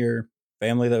anybody in your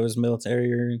family that was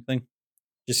military or anything?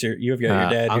 Just you have got your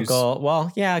dad, uncle.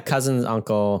 Well, yeah, cousins,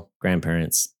 uncle,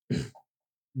 grandparents.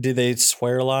 Did they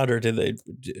swear a lot, or did they?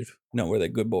 No, were they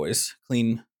good boys,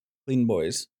 clean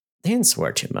boys? They didn't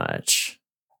swear too much.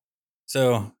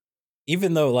 So,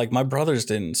 even though like my brothers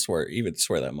didn't swear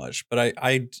that much, but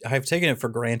I've taken it for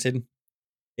granted,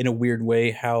 in a weird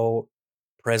way, how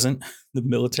present the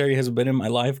military has been in my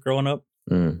life growing up.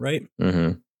 Right?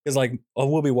 Because like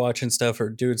we'll be watching stuff or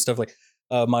doing stuff like.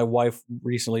 My wife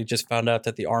recently just found out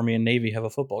that the Army and Navy have a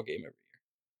football game every year.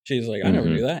 She's like, I never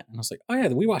knew that. And I was like, oh yeah,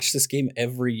 we watched this game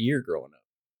every year growing up.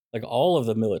 Like all of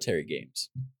the military games.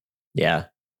 Yeah.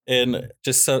 And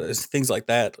just so things like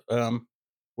that,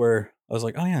 where I was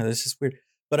like, oh yeah, this is weird.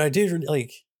 But I did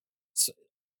like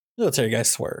military guys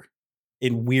swear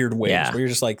in weird ways where you're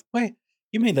just like, wait,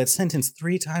 you made that sentence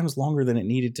 3 times longer than it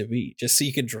needed to be just so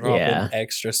you could drop in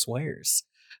extra swears.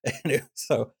 And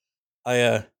so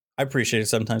I appreciate it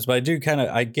sometimes, but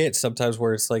I get sometimes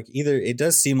where it's like it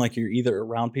does seem like you're either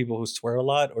around people who swear a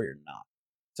lot or you're not.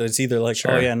 So it's either like,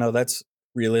 oh yeah, no, that's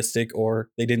realistic, or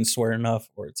they didn't swear enough,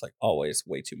 or it's like always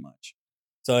way too much.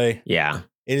 So it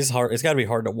is hard. It's got to be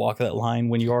hard to walk that line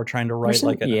when you are trying to write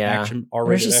like an action,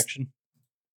 R-rated action.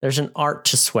 There's an art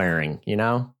to swearing,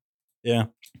 Yeah.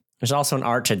 There's also an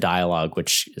art to dialogue,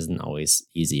 which isn't always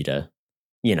easy to,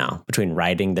 between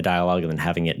writing the dialogue and then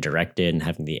having it directed and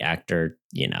having the actor,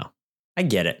 I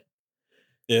get it.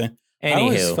 Yeah. Anywho. I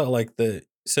always felt like the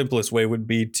simplest way would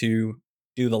be to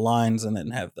do the lines and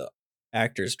then have the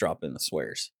actors drop in the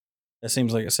swears. That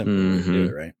seems like a simple way to do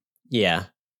it, right? Yeah.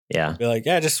 Yeah. Be like,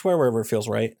 just swear wherever it feels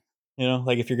right.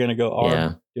 Like if you're going to go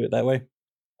R, do it that way.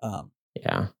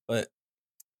 Yeah. But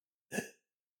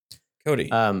Cody,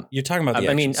 you're talking about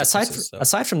the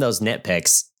aside from those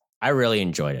nitpicks, I really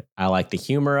enjoyed it. I like the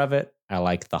humor of it. I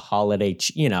like the holiday,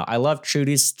 I love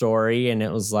Trudy's story. And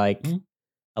it was like,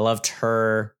 I loved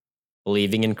her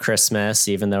believing in Christmas,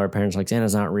 even though her parents were like,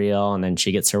 Santa's not real. And then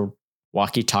she gets her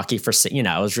walkie-talkie for,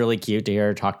 it was really cute to hear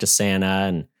her talk to Santa.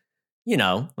 And,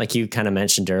 like you kind of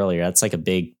mentioned earlier, that's like a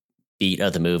big beat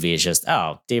of the movie is just,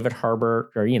 David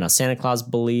Harbour or, Santa Claus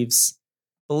believes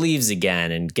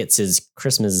again and gets his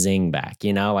Christmas zing back,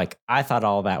 like I thought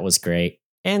all that was great.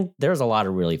 And there's a lot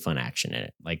of really fun action in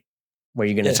it. Like, were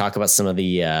you going to talk about some of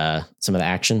the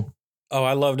action? Oh,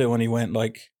 I loved it when he went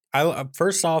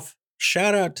first off,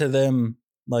 shout out to them,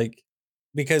 like,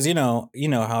 because you know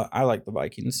how I like the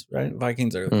Vikings, right?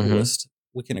 Vikings are the coolest.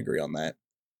 We can agree on that.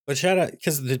 But shout out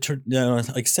because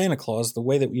like Santa Claus, the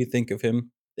way that you think of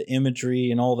him, the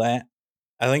imagery and all that.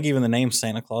 I think even the name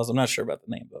Santa Claus. I'm not sure about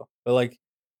the name though, but like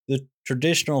the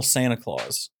traditional Santa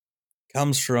Claus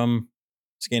comes from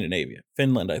Scandinavia.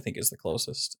 Finland, I think, is the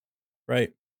closest, right?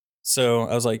 So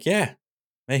I was like, yeah,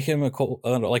 make him a cool,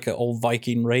 like an old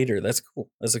Viking raider. That's cool.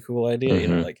 That's a cool idea,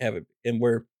 like have it. And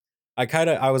where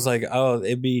I was like, oh,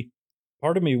 it'd be,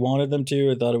 part of me wanted them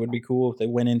to. I thought it would be cool if they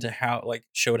went into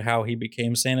showed how he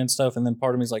became Santa and stuff. And then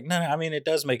part of me is like, no, I mean, it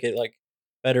does make it like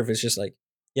better if it's just like,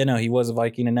 he was a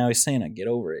Viking and now he's Santa. Get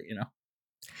over it,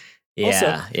 Yeah,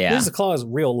 also, Here's the Claus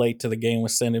real late to the game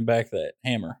with sending back that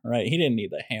hammer, right? He didn't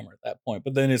need the hammer at that point.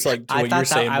 But then it's like, I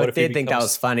did think that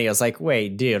was funny. I was like,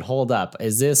 wait, dude, hold up.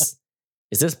 Is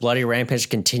this bloody rampage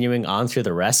continuing on through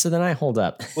the rest of the night? Hold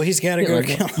up. Well, he's got to go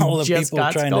kill all the people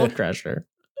trying Skull Crusher.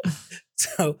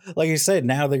 So, like you said,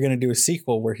 now they're going to do a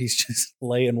sequel where he's just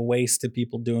laying waste to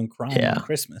people doing crime on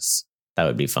Christmas. That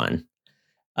would be fun.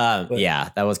 That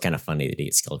was kind of funny that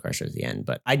he Skull Crusher at the end.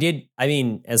 But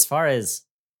as far as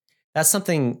that's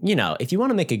something, if you want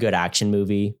to make a good action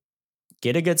movie,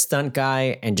 get a good stunt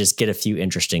guy and just get a few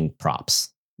interesting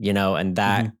props, and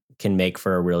that can make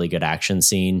for a really good action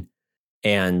scene.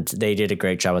 And they did a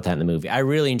great job with that in the movie. I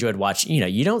really enjoyed watching,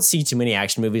 you don't see too many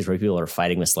action movies where people are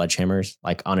fighting with sledgehammers,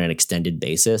 like on an extended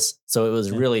basis. So it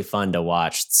was really fun to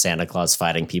watch Santa Claus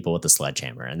fighting people with a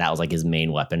sledgehammer. And that was like his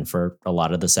main weapon for a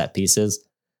lot of the set pieces.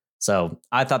 So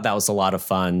I thought that was a lot of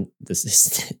fun.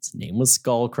 His name was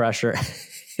Skull Crusher.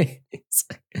 I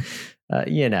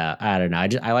don't know.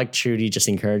 I like Trudy just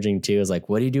encouraging too. Is like,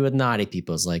 what do you do with naughty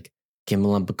people? It's like, give them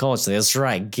a lump of coal. So that's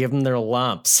right. Give them their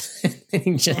lumps. And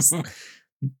he just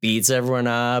beats everyone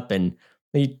up, and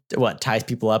he ties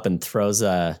people up and throws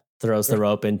the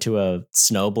rope into a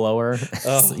snowblower.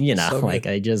 So like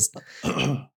good. I just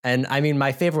and I mean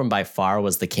my favorite one by far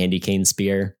was the candy cane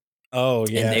spear. Oh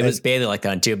yeah, and it was barely like that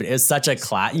one too, but it was such a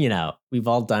we've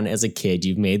all done it as a kid.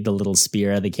 You've made the little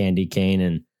spear of the candy cane,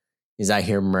 and he's out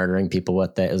here murdering people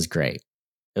with it. It was great.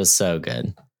 It was so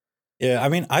good. Yeah, I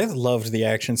mean, I loved the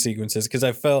action sequences because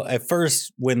I felt at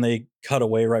first when they cut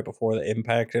away right before the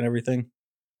impact and everything,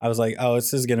 I was like, oh,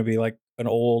 this is going to be like an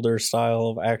older style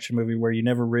of action movie where you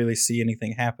never really see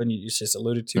anything happen. It's just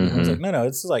alluded to. And I was like, no,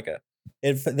 this is like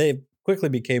they quickly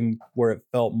became where it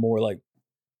felt more like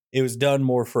it was done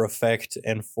more for effect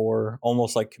and for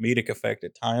almost like comedic effect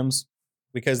at times.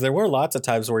 Because there were lots of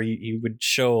times where you would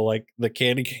show like the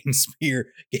candy cane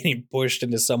spear getting pushed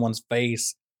into someone's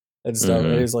face and stuff.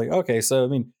 And it was like, okay, so I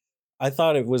mean, I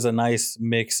thought it was a nice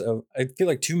mix of. I feel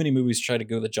like too many movies try to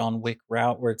go the John Wick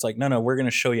route, where it's like, no, we're going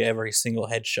to show you every single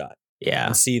headshot,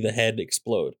 and see the head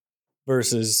explode,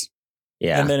 versus,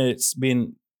 and then it's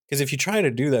been because if you try to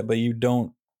do that, but you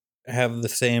don't have the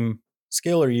same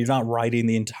skill, or you're not writing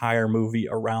the entire movie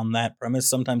around that premise,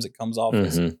 sometimes it comes off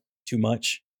as too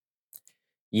much.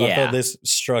 So I thought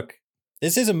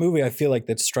this is a movie I feel like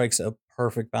that strikes a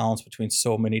perfect balance between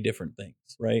so many different things,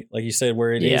 right? Like you said,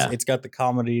 where it's got the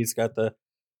comedy, it's got the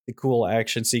cool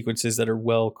action sequences that are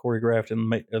well choreographed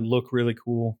and look really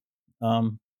cool.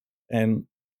 And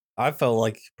I felt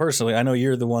like personally, I know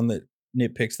you're the one that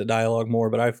nitpicks the dialogue more,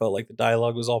 but I felt like the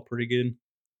dialogue was all pretty good.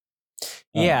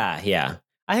 Yeah.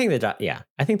 I think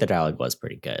the dialogue was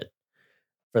pretty good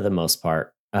for the most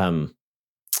part.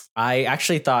 I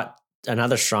actually thought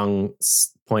another strong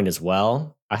point as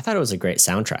well. I thought it was a great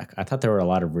soundtrack. I thought there were a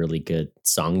lot of really good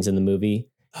songs in the movie.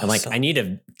 And I need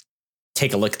to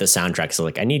take a look at the soundtrack. So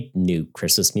I need new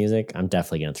Christmas music. I'm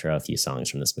definitely going to throw a few songs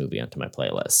from this movie onto my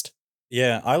playlist.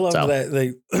 Yeah, I love that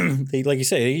they like you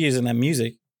say, they're using that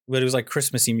music, but it was like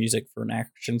Christmassy music for an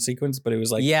action sequence. But it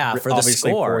was like for the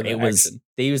score,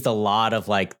 they used a lot of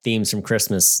like themes from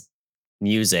Christmas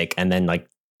music, and then like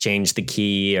changed the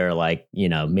key or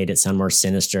made it sound more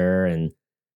sinister and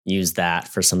used that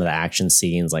for some of the action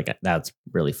scenes. Like that's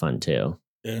really fun too.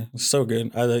 Yeah, so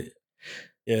good. I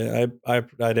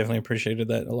definitely appreciated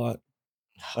that a lot.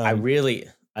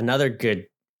 Another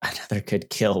good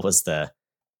kill was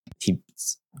he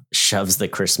shoves the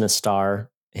Christmas star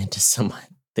into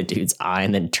the dude's eye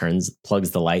and then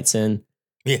plugs the lights in.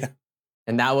 Yeah.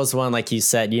 And that was one, like you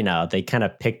said, they kind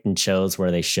of picked and chose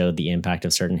where they showed the impact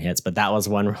of certain hits, but that was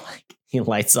one where he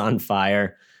lights on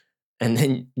fire. And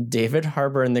then David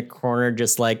Harbour in the corner,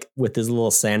 just like with his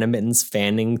little Santa mittens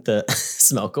fanning the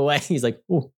smoke away. He's like,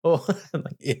 oh,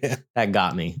 yeah, that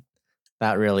got me.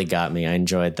 That really got me. I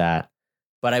enjoyed that.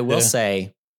 But I will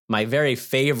say my very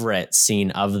favorite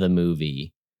scene of the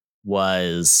movie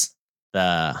was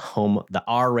the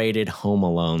R-rated Home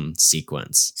Alone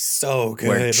sequence. So good.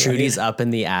 Where Trudy's up in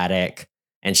the attic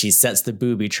and she sets the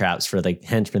booby traps for the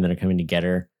henchmen that are coming to get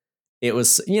her. It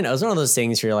was, it was one of those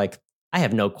things where you're like, I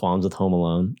have no qualms with Home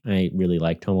Alone. I really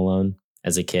liked Home Alone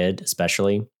as a kid,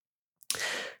 especially.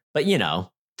 But,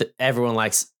 everyone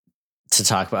likes to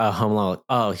talk about Home Alone.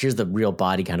 Oh, here's the real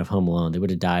body kind of Home Alone. They would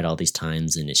have died all these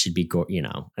times and it should be,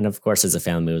 And of course, as a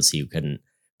family movie, so you couldn't.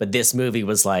 But this movie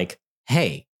was like,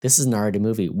 hey, this is an R-rated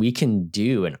movie. We can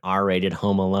do an R-rated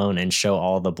Home Alone and show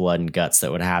all the blood and guts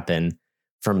that would happen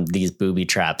from these booby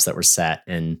traps that were set.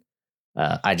 And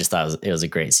I just thought it was a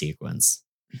great sequence.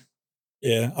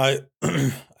 Yeah,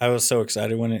 I was so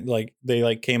excited when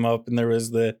they came up and there was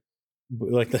the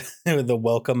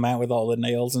welcome mat with all the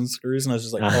nails and screws, and I was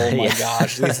just like, oh my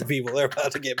gosh, these people are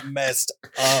about to get messed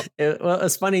up.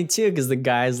 It's funny too because the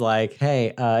guy's like, hey,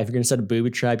 if you're gonna set a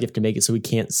booby trap, you have to make it so we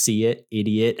can't see it,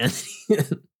 idiot, and he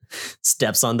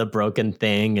steps on the broken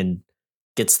thing and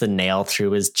gets the nail through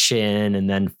his chin and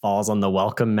then falls on the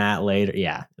welcome mat later.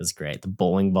 Yeah, it was great. The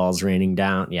bowling balls raining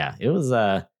down. Yeah, it was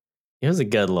a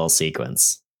good little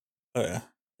sequence. Oh yeah,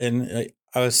 and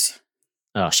I was.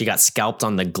 Oh, she got scalped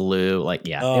on the glue. It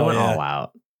went all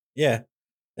out. Yeah,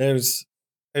 it was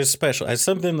special. It's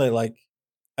something that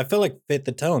I feel like fit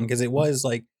the tone because it was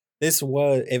like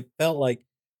it felt like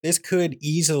this could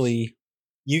easily,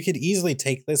 you could easily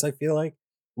take this. I feel like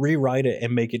rewrite it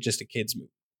and make it just a kids movie.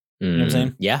 You know what I'm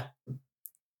saying? Yeah.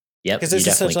 Yep. Because this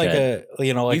is such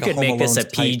you could make this a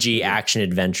PG action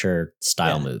adventure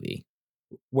style movie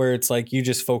where it's like you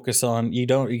just focus on you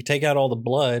take out all the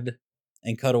blood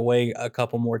and cut away a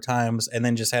couple more times and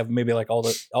then just have maybe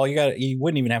you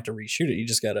wouldn't even have to reshoot it. You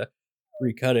just got to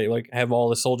recut it. Like have all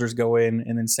the soldiers go in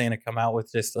and then Santa come out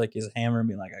with just like his hammer and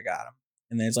be like, I got him.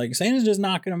 And then it's like Santa's just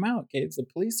knocking them out, kids. The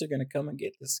police are gonna come and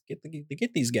get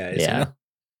these guys. Yeah, you know?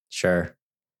 Sure.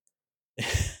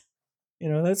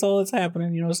 That's all that's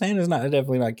happening. Santa's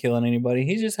definitely not killing anybody.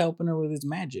 He's just helping her with his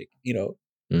magic.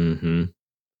 Mm-hmm.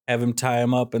 Have him tie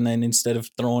him up, and then instead of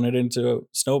throwing it into a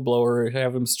snowblower,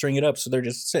 have him string it up. So they're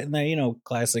just sitting there.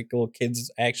 Classic little kids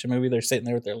action movie. They're sitting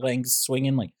there with their legs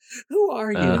swinging, like, "Who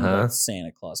are you?" And that's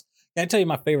Santa Claus. Can I tell you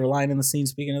my favorite line in the scene?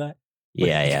 Speaking of that,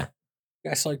 yeah.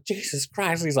 Guy's like, Jesus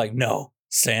Christ. He's like, no,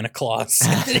 Santa Claus.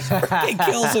 And he freaking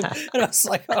kills him. And I was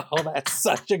like, oh, that's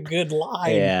such a good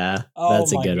line. Yeah,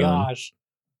 that's a good gosh.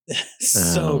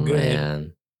 So good.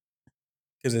 Man.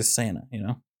 Because it's Santa,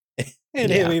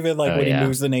 And him even when he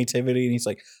moves the nativity and he's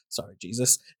like, sorry,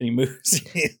 Jesus. And he moves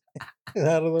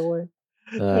out of the way.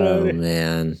 Oh,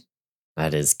 man.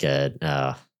 That is good.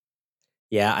 Oh.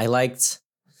 Yeah, I liked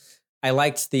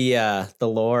the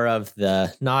lore of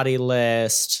the naughty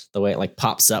list, the way it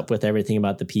pops up with everything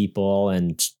about the people,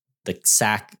 and the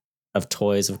sack of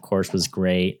toys, of course, was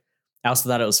great. I also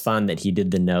thought it was fun that he did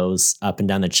the nose up and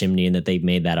down the chimney, and that they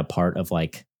made that a part of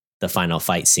the final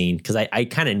fight scene, because I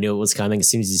kind of knew it was coming as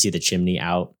soon as you see the chimney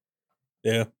out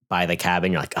by the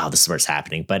cabin. You're like, oh, this is where it's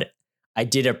happening. But I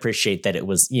did appreciate that it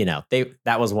was,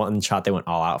 that was one shot they went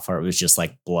all out for. It was just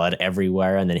blood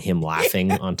everywhere, and then him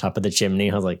laughing on top of the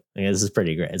chimney. I was like, this is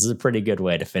pretty great. This is a pretty good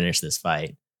way to finish this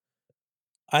fight.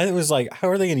 I was like, how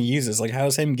are they going to use this? How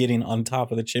is him getting on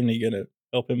top of the chimney going to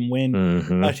help him win?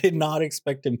 Mm-hmm. I did not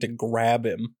expect him to grab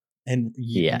him and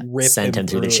send him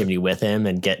through the chimney with him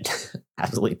and get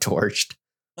absolutely torched.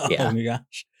 Oh my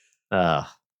gosh.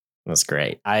 That's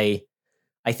great.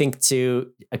 I think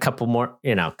too, a couple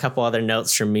other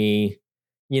notes from me.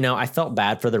 I felt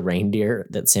bad for the reindeer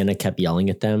that Santa kept yelling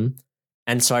at them.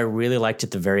 And so I really liked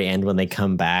at the very end when they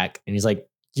come back and he's like,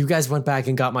 you guys went back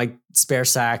and got my spare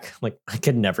sack. I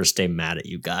could never stay mad at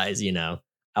you guys.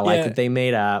 I like that they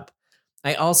made up.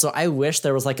 I wish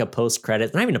there was a post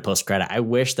credit, not even a post credit. I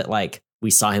wish that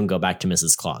we saw him go back to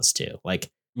Mrs. Claus too.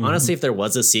 Honestly, if there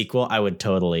was a sequel, I would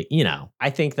totally, I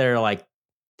think there are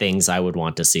things I would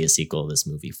want to see a sequel of this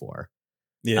movie for.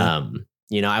 Yeah.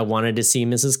 I wanted to see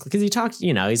Mrs. because he talked,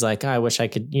 he's like, oh, I wish I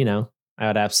could, I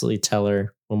would absolutely tell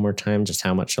her one more time just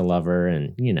how much I love her.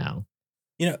 And,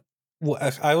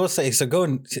 well, I will say, so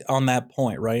going on that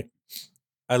point, right?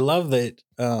 I love that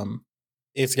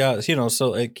it's got,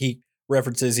 so he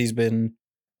references he's been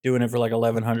doing it for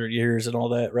 1,100 years and all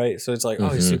that, right? So it's oh,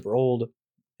 he's super old.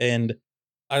 And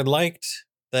I liked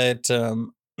that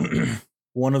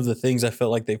one of the things I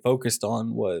felt like they focused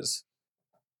on was,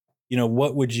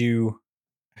 what would you,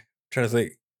 I'm trying to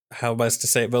think how best to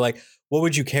say it, but what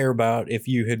would you care about if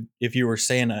you were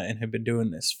Santa and had been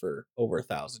doing this for over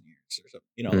 1,000 years or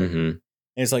something, and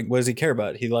it's what does he care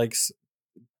about? He likes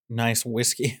nice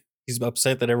whiskey. He's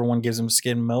upset that everyone gives him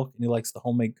skim milk, and he likes the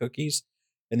homemade cookies.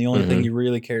 And the only thing he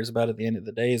really cares about at the end of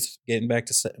the day is getting back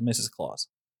to Mrs. Claus,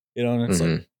 and it's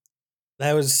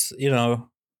that was,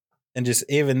 and just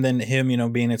even then him,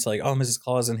 being, it's oh, Mrs.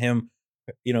 Claus, and him,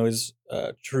 is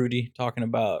Trudy talking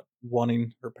about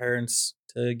wanting her parents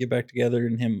to get back together,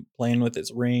 and him playing with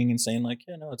his ring and saying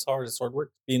it's hard, it's hard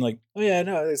work, being oh yeah,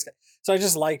 no. So I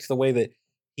just liked the way that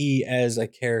he, as a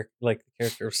character, the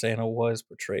character of Santa, was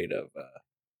portrayed of,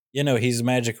 he's a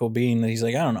magical being that he's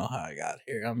I don't know how I got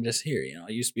here. I'm just here. I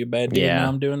used to be a bad dude. Now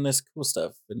I'm doing this cool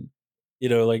stuff. And,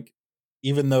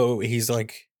 even though he's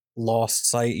lost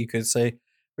sight, you could say,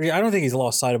 I don't think he's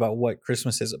lost sight about what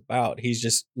Christmas is about. He's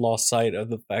just lost sight of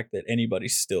the fact that anybody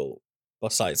still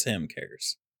besides him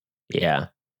cares. Yeah.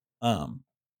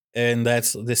 And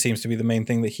this seems to be the main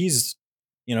thing, that he's,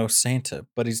 Santa,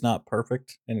 but he's not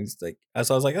perfect. And he's so I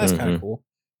was that's kind of cool.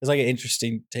 It's an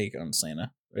interesting take on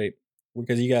Santa, right?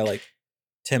 Because you got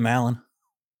Tim Allen,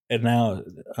 and now,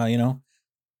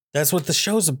 that's what the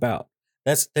show's about.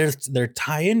 That's they're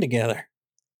tie-in together.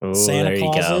 Ooh, Santa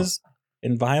Clauses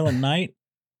and Violent Night,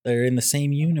 they're in the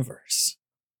same universe.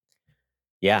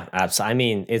 Yeah, absolutely. I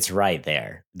mean, it's right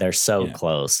there. They're so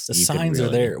close. The signs are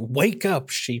there. Wake up,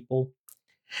 sheeple.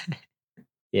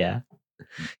 Yeah.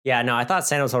 Yeah, no, I thought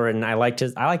Santa was well written. I liked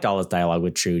all his dialogue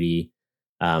with Trudy.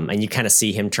 And you kind of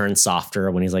see him turn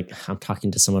softer when he's I'm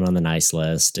talking to someone on the nice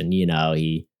list. And,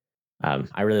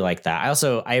 I really like that.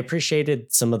 I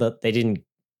appreciated some of they didn't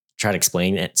try to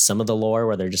explain it, some of the lore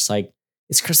where they're just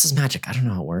it's Christmas magic. I don't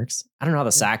know how it works. I don't know how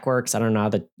the sack works. I don't know how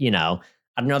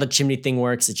I don't know how the chimney thing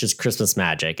works. It's just Christmas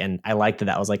magic. And I liked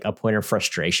that was a point of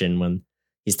frustration when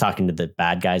he's talking to the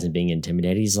bad guys and being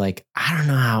intimidated. He's I don't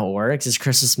know how it works. It's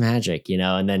Christmas magic,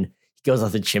 and then he goes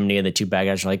off the chimney and the two bad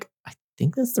guys are I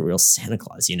think that's the real Santa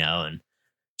Claus, and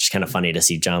just kind of funny to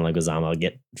see John Leguizamo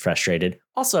get frustrated.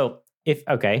 Also,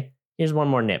 here's one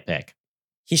more nitpick.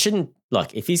 He shouldn't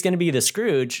look, if he's going to be the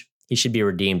Scrooge, he should be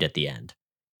redeemed at the end.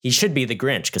 He should be the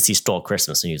Grinch because he stole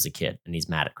Christmas when he was a kid and he's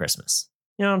mad at Christmas.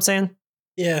 You know what I'm saying?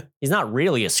 Yeah. He's not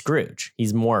really a Scrooge.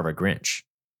 He's more of a Grinch.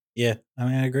 Yeah. I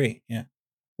mean, I agree. Yeah.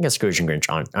 I guess Scrooge and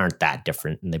Grinch aren't that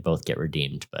different and they both get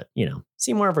redeemed, but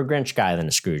see more of a Grinch guy than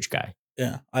a Scrooge guy.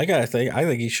 Yeah. I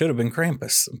think he should have been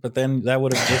Krampus, but then that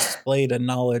would have displayed a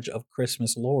knowledge of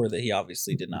Christmas lore that he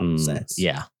obviously did not possess.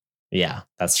 Yeah. Yeah,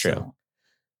 that's true. So,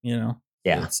 yeah.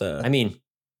 I mean,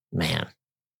 man.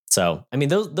 So, I mean,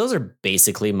 those are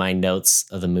basically my notes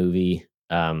of the movie.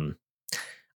 I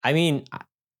mean,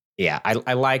 yeah,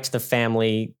 I liked the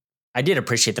family. I did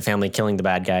appreciate the family killing the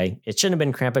bad guy. It shouldn't have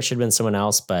been Krampus, should have been someone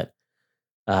else, but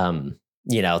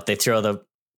they throw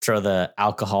the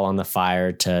alcohol on the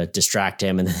fire to distract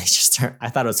him, and then they just start. I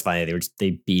thought it was funny.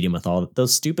 They beat him with all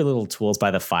those stupid little tools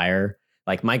by the fire.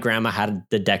 Like my grandma had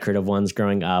the decorative ones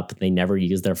growing up. They never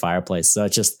used their fireplace, so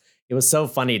it was so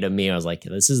funny to me. I was like,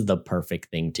 this is the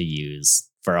perfect thing to use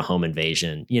for a home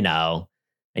invasion,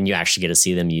 and you actually get to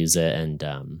see them use it.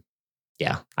 And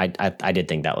I did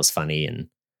think that was funny, and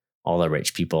all the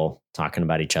rich people talking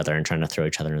about each other and trying to throw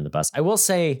each other in the bus. I will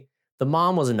say the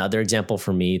mom was another example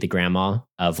for me, the grandma,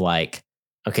 of like,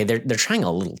 okay, they're trying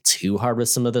a little too hard with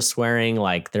some of the swearing.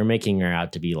 Like they're making her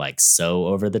out to be like so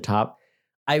over the top.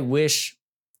 I wish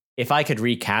if I could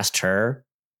recast her,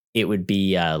 it would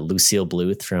be Lucille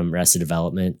Bluth from Arrested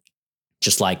Development.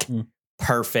 Just like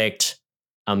perfect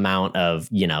amount of,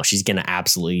 she's going to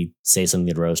absolutely say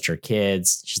something to roast her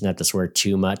kids. She's not to swear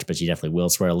too much, but she definitely will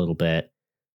swear a little bit.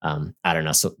 I don't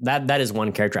know. So that is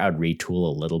one character I would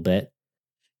retool a little bit.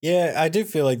 Yeah, I do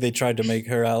feel like they tried to make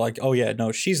her out like, oh yeah,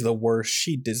 no, she's the worst.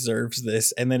 She deserves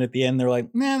this. And then at the end, they're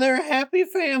like, nah, they're a happy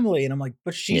family. And I'm like,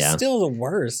 but she's still the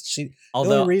worst. The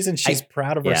only reason she's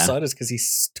proud of her son is because he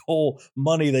stole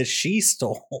money that she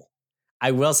stole.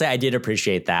 I will say I did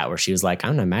appreciate that, where she was like,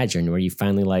 I'm imagining where you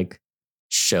finally like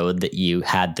showed that you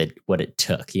had what it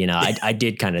took. I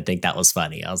did kind of think that was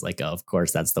funny. I was like, oh, of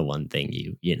course, that's the one thing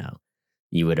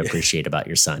you would appreciate about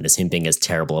your son, is him being as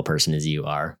terrible a person as you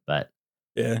are. But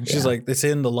yeah, she's like, this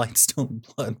in the Lightstone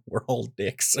blood, we're all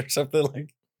dicks or something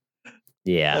like.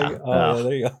 Yeah. Like, yeah,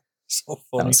 there you go. So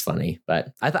funny. That was funny,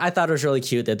 but I thought it was really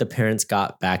cute that the parents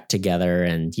got back together,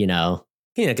 and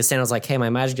because Santa was like, hey, my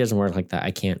magic doesn't work like that.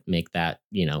 I can't make that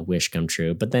wish come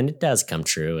true, but then it does come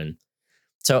true, and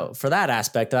so for that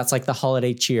aspect, that's like the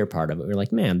holiday cheer part of it. We're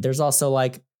like, man, there's also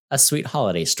like a sweet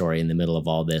holiday story in the middle of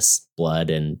all this blood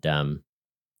and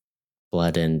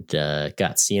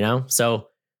guts, So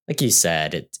like you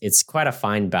said, it's quite a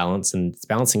fine balance, and it's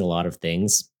balancing a lot of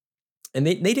things. And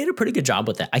they did a pretty good job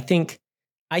with it. I think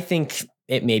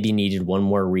it maybe needed one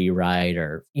more rewrite,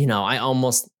 or,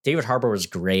 David Harbour was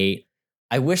great.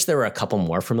 I wish there were a couple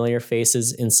more familiar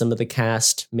faces in some of the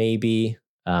cast, maybe.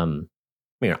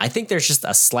 I think there's just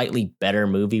a slightly better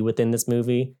movie within this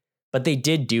movie, but they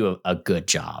did do a good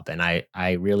job, and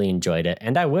I really enjoyed it,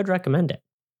 and I would recommend it.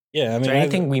 Yeah, I mean, is there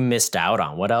anything we missed out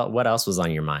on? What else was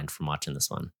on your mind from watching this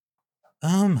one?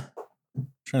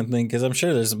 Trying to think, because I'm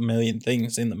sure there's a million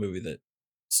things in the movie that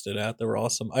stood out that were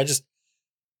awesome. I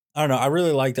don't know. I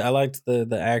really liked it. I liked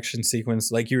the action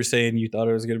sequence. Like you were saying, you thought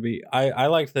it was going to be. I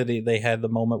liked that they had the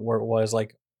moment where it was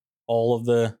like all of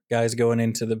the guys going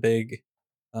into the big,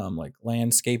 like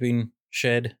landscaping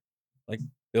shed, like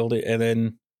build it, and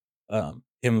then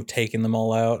him taking them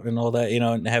all out and all that,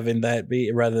 and having that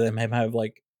be rather than him have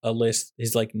like a list,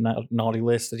 his like naughty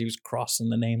list that he was crossing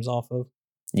the names off of.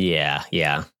 Yeah.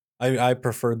 I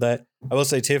preferred that. I will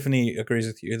say Tiffany agrees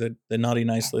with you that the naughty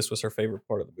nice list was her favorite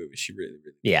part of the movie. She really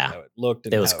liked how it looked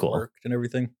and it was how cool. It worked and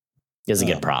everything. It was a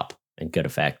good prop and good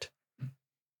effect.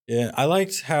 Yeah, I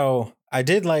liked how I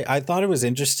thought it was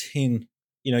interesting.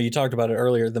 You talked about it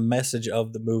earlier. The message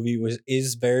of the movie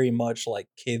is very much like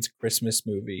kids' Christmas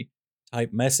movie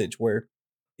type message, where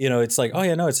it's like, oh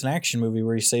yeah, no, it's an action movie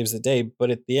where he saves the day, but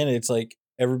at the end, it's like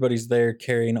everybody's there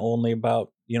caring only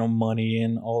about money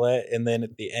and all that, and then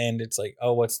at the end, it's like,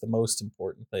 oh, what's the most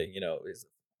important thing? Is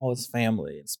his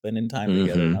family and spending time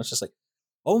together. And I was just like,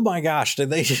 oh my gosh, did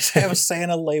they just have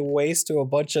Santa lay waste to a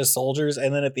bunch of soldiers,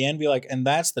 and then at the end be like, and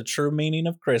that's the true meaning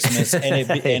of Christmas, and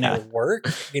it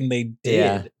worked, and they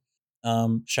did.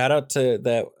 Shout out to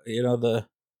that,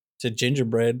 to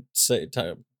Gingerbread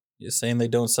saying they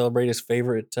don't celebrate his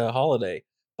favorite holiday,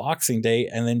 Boxing Day,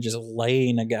 and then just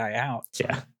laying a guy out.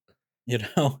 Yeah. He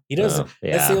doesn't.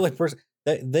 That's the only person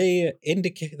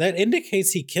that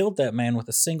indicates he killed that man with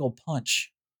a single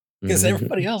punch, because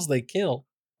everybody else they kill.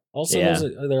 Also,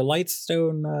 their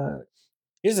Lightstone.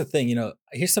 Here's the thing,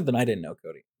 here's something I didn't know,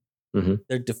 Cody.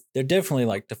 They're definitely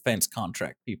like defense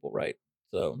contract people, right?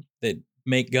 So they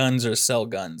make guns or sell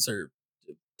guns or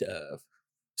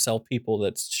sell people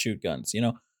that shoot guns.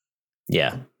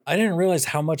 Yeah. I didn't realize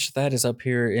how much that is up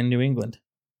here in New England.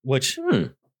 Which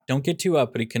don't get too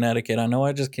uppity, Connecticut. I know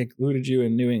I just included you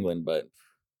in New England, but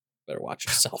better watch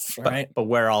yourself, right? But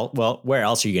where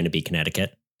else are you going to be,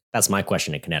 Connecticut? That's my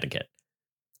question in Connecticut.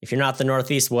 If you're not the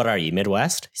Northeast, what are you?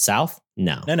 Midwest? South?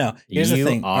 No. No. Here's the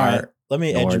thing. All right, let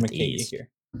me educate you here.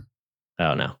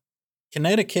 Oh, no.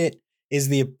 Connecticut is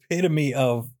the epitome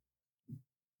of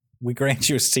we grant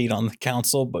you a seat on the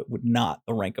council, but not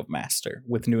the rank of master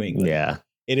with New England. Yeah.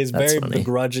 It is very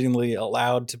begrudgingly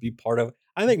allowed to be part of,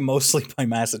 I think mostly by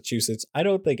Massachusetts. I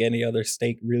don't think any other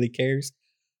state really cares.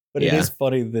 But it is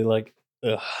funny that like,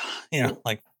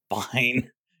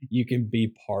 fine, you can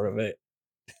be part of it.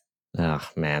 Oh,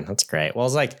 man, that's great. Well,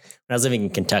 it's like when I was living in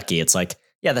Kentucky, it's like,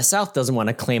 yeah, the South doesn't want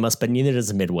to claim us, but neither does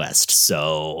the Midwest.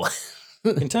 So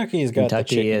Kentucky has got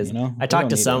Kentucky the chicken, I talked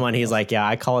to someone, he's like, yeah,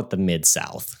 I call it the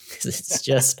Mid-South. It's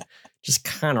just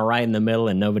kind of right in the middle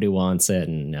and nobody wants it.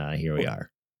 And here we are.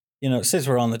 Since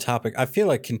we're on the topic, I feel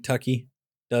like Kentucky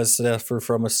does suffer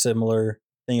from a similar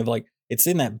thing of like, it's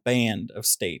in that band of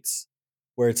states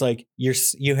where it's like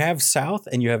you have South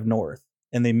and you have North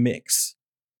and they mix.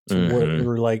 So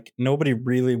we're like, nobody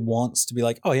really wants to be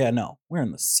like, oh yeah, no, we're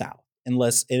in the South.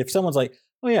 Unless if someone's like,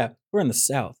 oh yeah, we're in the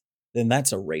South, then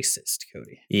that's a racist,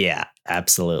 Cody. Yeah,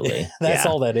 absolutely. That's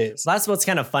all that is. That's what's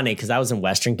kind of funny because I was in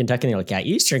Western Kentucky and they're like, yeah,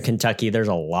 Eastern Kentucky, there's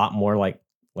a lot more like,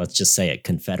 let's just say it,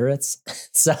 Confederates.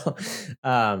 So,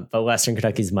 but Western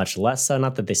Kentucky is much less so.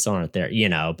 Not that they still aren't there,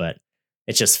 but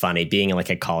it's just funny being in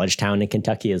like a college town in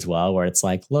Kentucky as well, where it's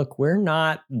like, look, we're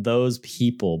not those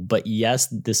people, but yes,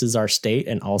 this is our state.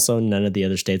 And also none of the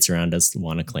other states around us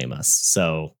want to claim us.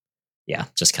 So yeah,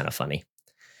 just kind of funny.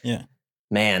 Yeah,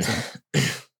 man.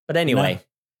 But anyway,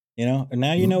 now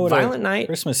you know what Violent Night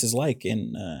Christmas is like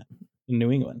in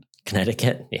New England,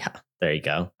 Connecticut. Yeah, there you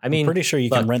go. I mean, I'm pretty sure you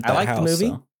can rent that house. I like the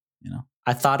movie. So,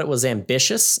 I thought it was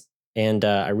ambitious and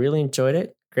I really enjoyed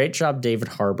it. Great job, David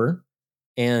Harbour.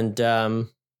 And,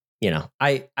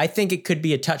 I think it could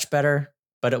be a touch better,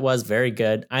 but it was very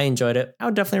good. I enjoyed it. I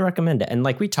would definitely recommend it. And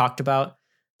like we talked about,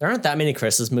 there aren't that many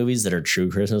Christmas movies that are true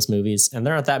Christmas movies. And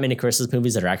there aren't that many Christmas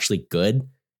movies that are actually good.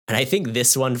 And I think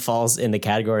this one falls in the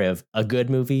category of a good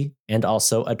movie and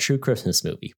also a true Christmas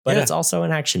movie. But it's also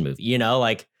an action movie.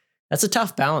 That's a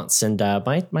tough balance. And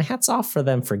my hat's off for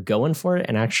them for going for it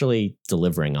and actually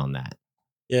delivering on that.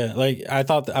 Yeah, like I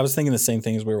was thinking the same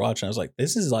thing as we were watching. I was like,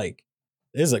 this is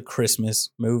a Christmas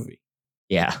movie.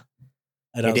 Yeah.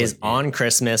 And it is on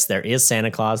Christmas. There is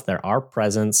Santa Claus. There are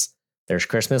presents. There's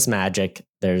Christmas magic.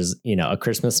 There's, a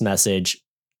Christmas message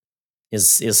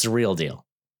is the real deal.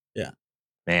 Yeah.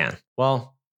 Man.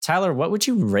 Well, Tyler, what would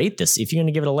you rate this if you're going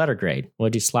to give it a letter grade? What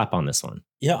would you slap on this one?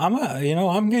 Yeah, I'm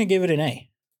going to give it an A.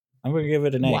 I'm going to give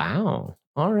it an A. Wow.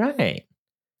 All right.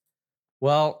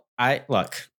 Well, I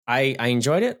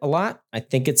enjoyed it a lot. I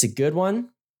think it's a good one.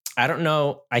 I don't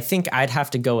know. I think I'd have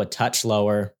to go a touch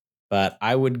lower, but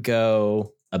I would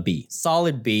go a B,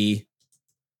 solid B.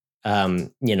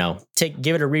 Give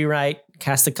it a rewrite,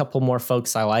 cast a couple more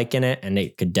folks I like in it, and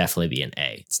it could definitely be an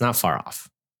A. It's not far off.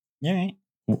 All right.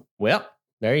 Well,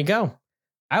 there you go.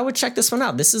 I would check this one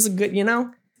out. This is a good,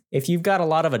 if you've got a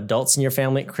lot of adults in your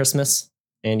family at Christmas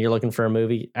and you're looking for a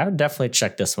movie, I would definitely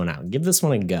check this one out. Give this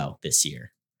one a go this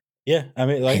year. Yeah. I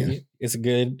mean,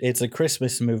 it's a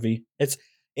Christmas movie.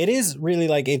 It is really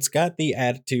like, it's got the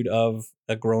attitude of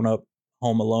a grown-up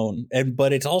Home Alone.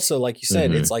 But it's also, like you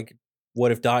said, it's like,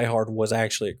 what if Die Hard was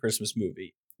actually a Christmas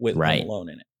movie with Home Alone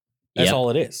in it? That's all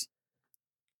it is.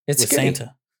 It's with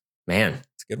Santa. Man.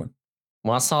 It's a good one.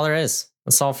 Well, that's all there is.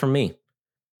 That's all from me.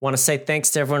 Want to say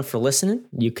thanks to everyone for listening.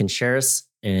 You can share us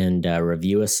and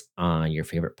review us on your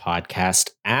favorite podcast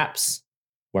apps.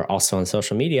 We're also on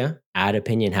social media at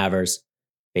Opinion Havers,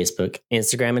 Facebook,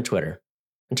 Instagram, and Twitter.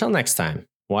 Until next time.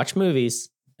 Watch movies.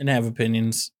 And have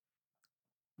opinions.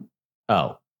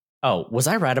 Oh, was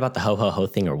I right about the ho ho ho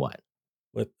thing or what?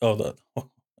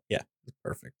 Yeah,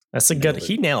 perfect.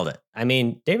 He nailed it. I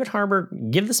mean, David Harbour,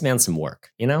 give this man some work,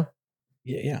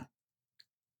 Yeah.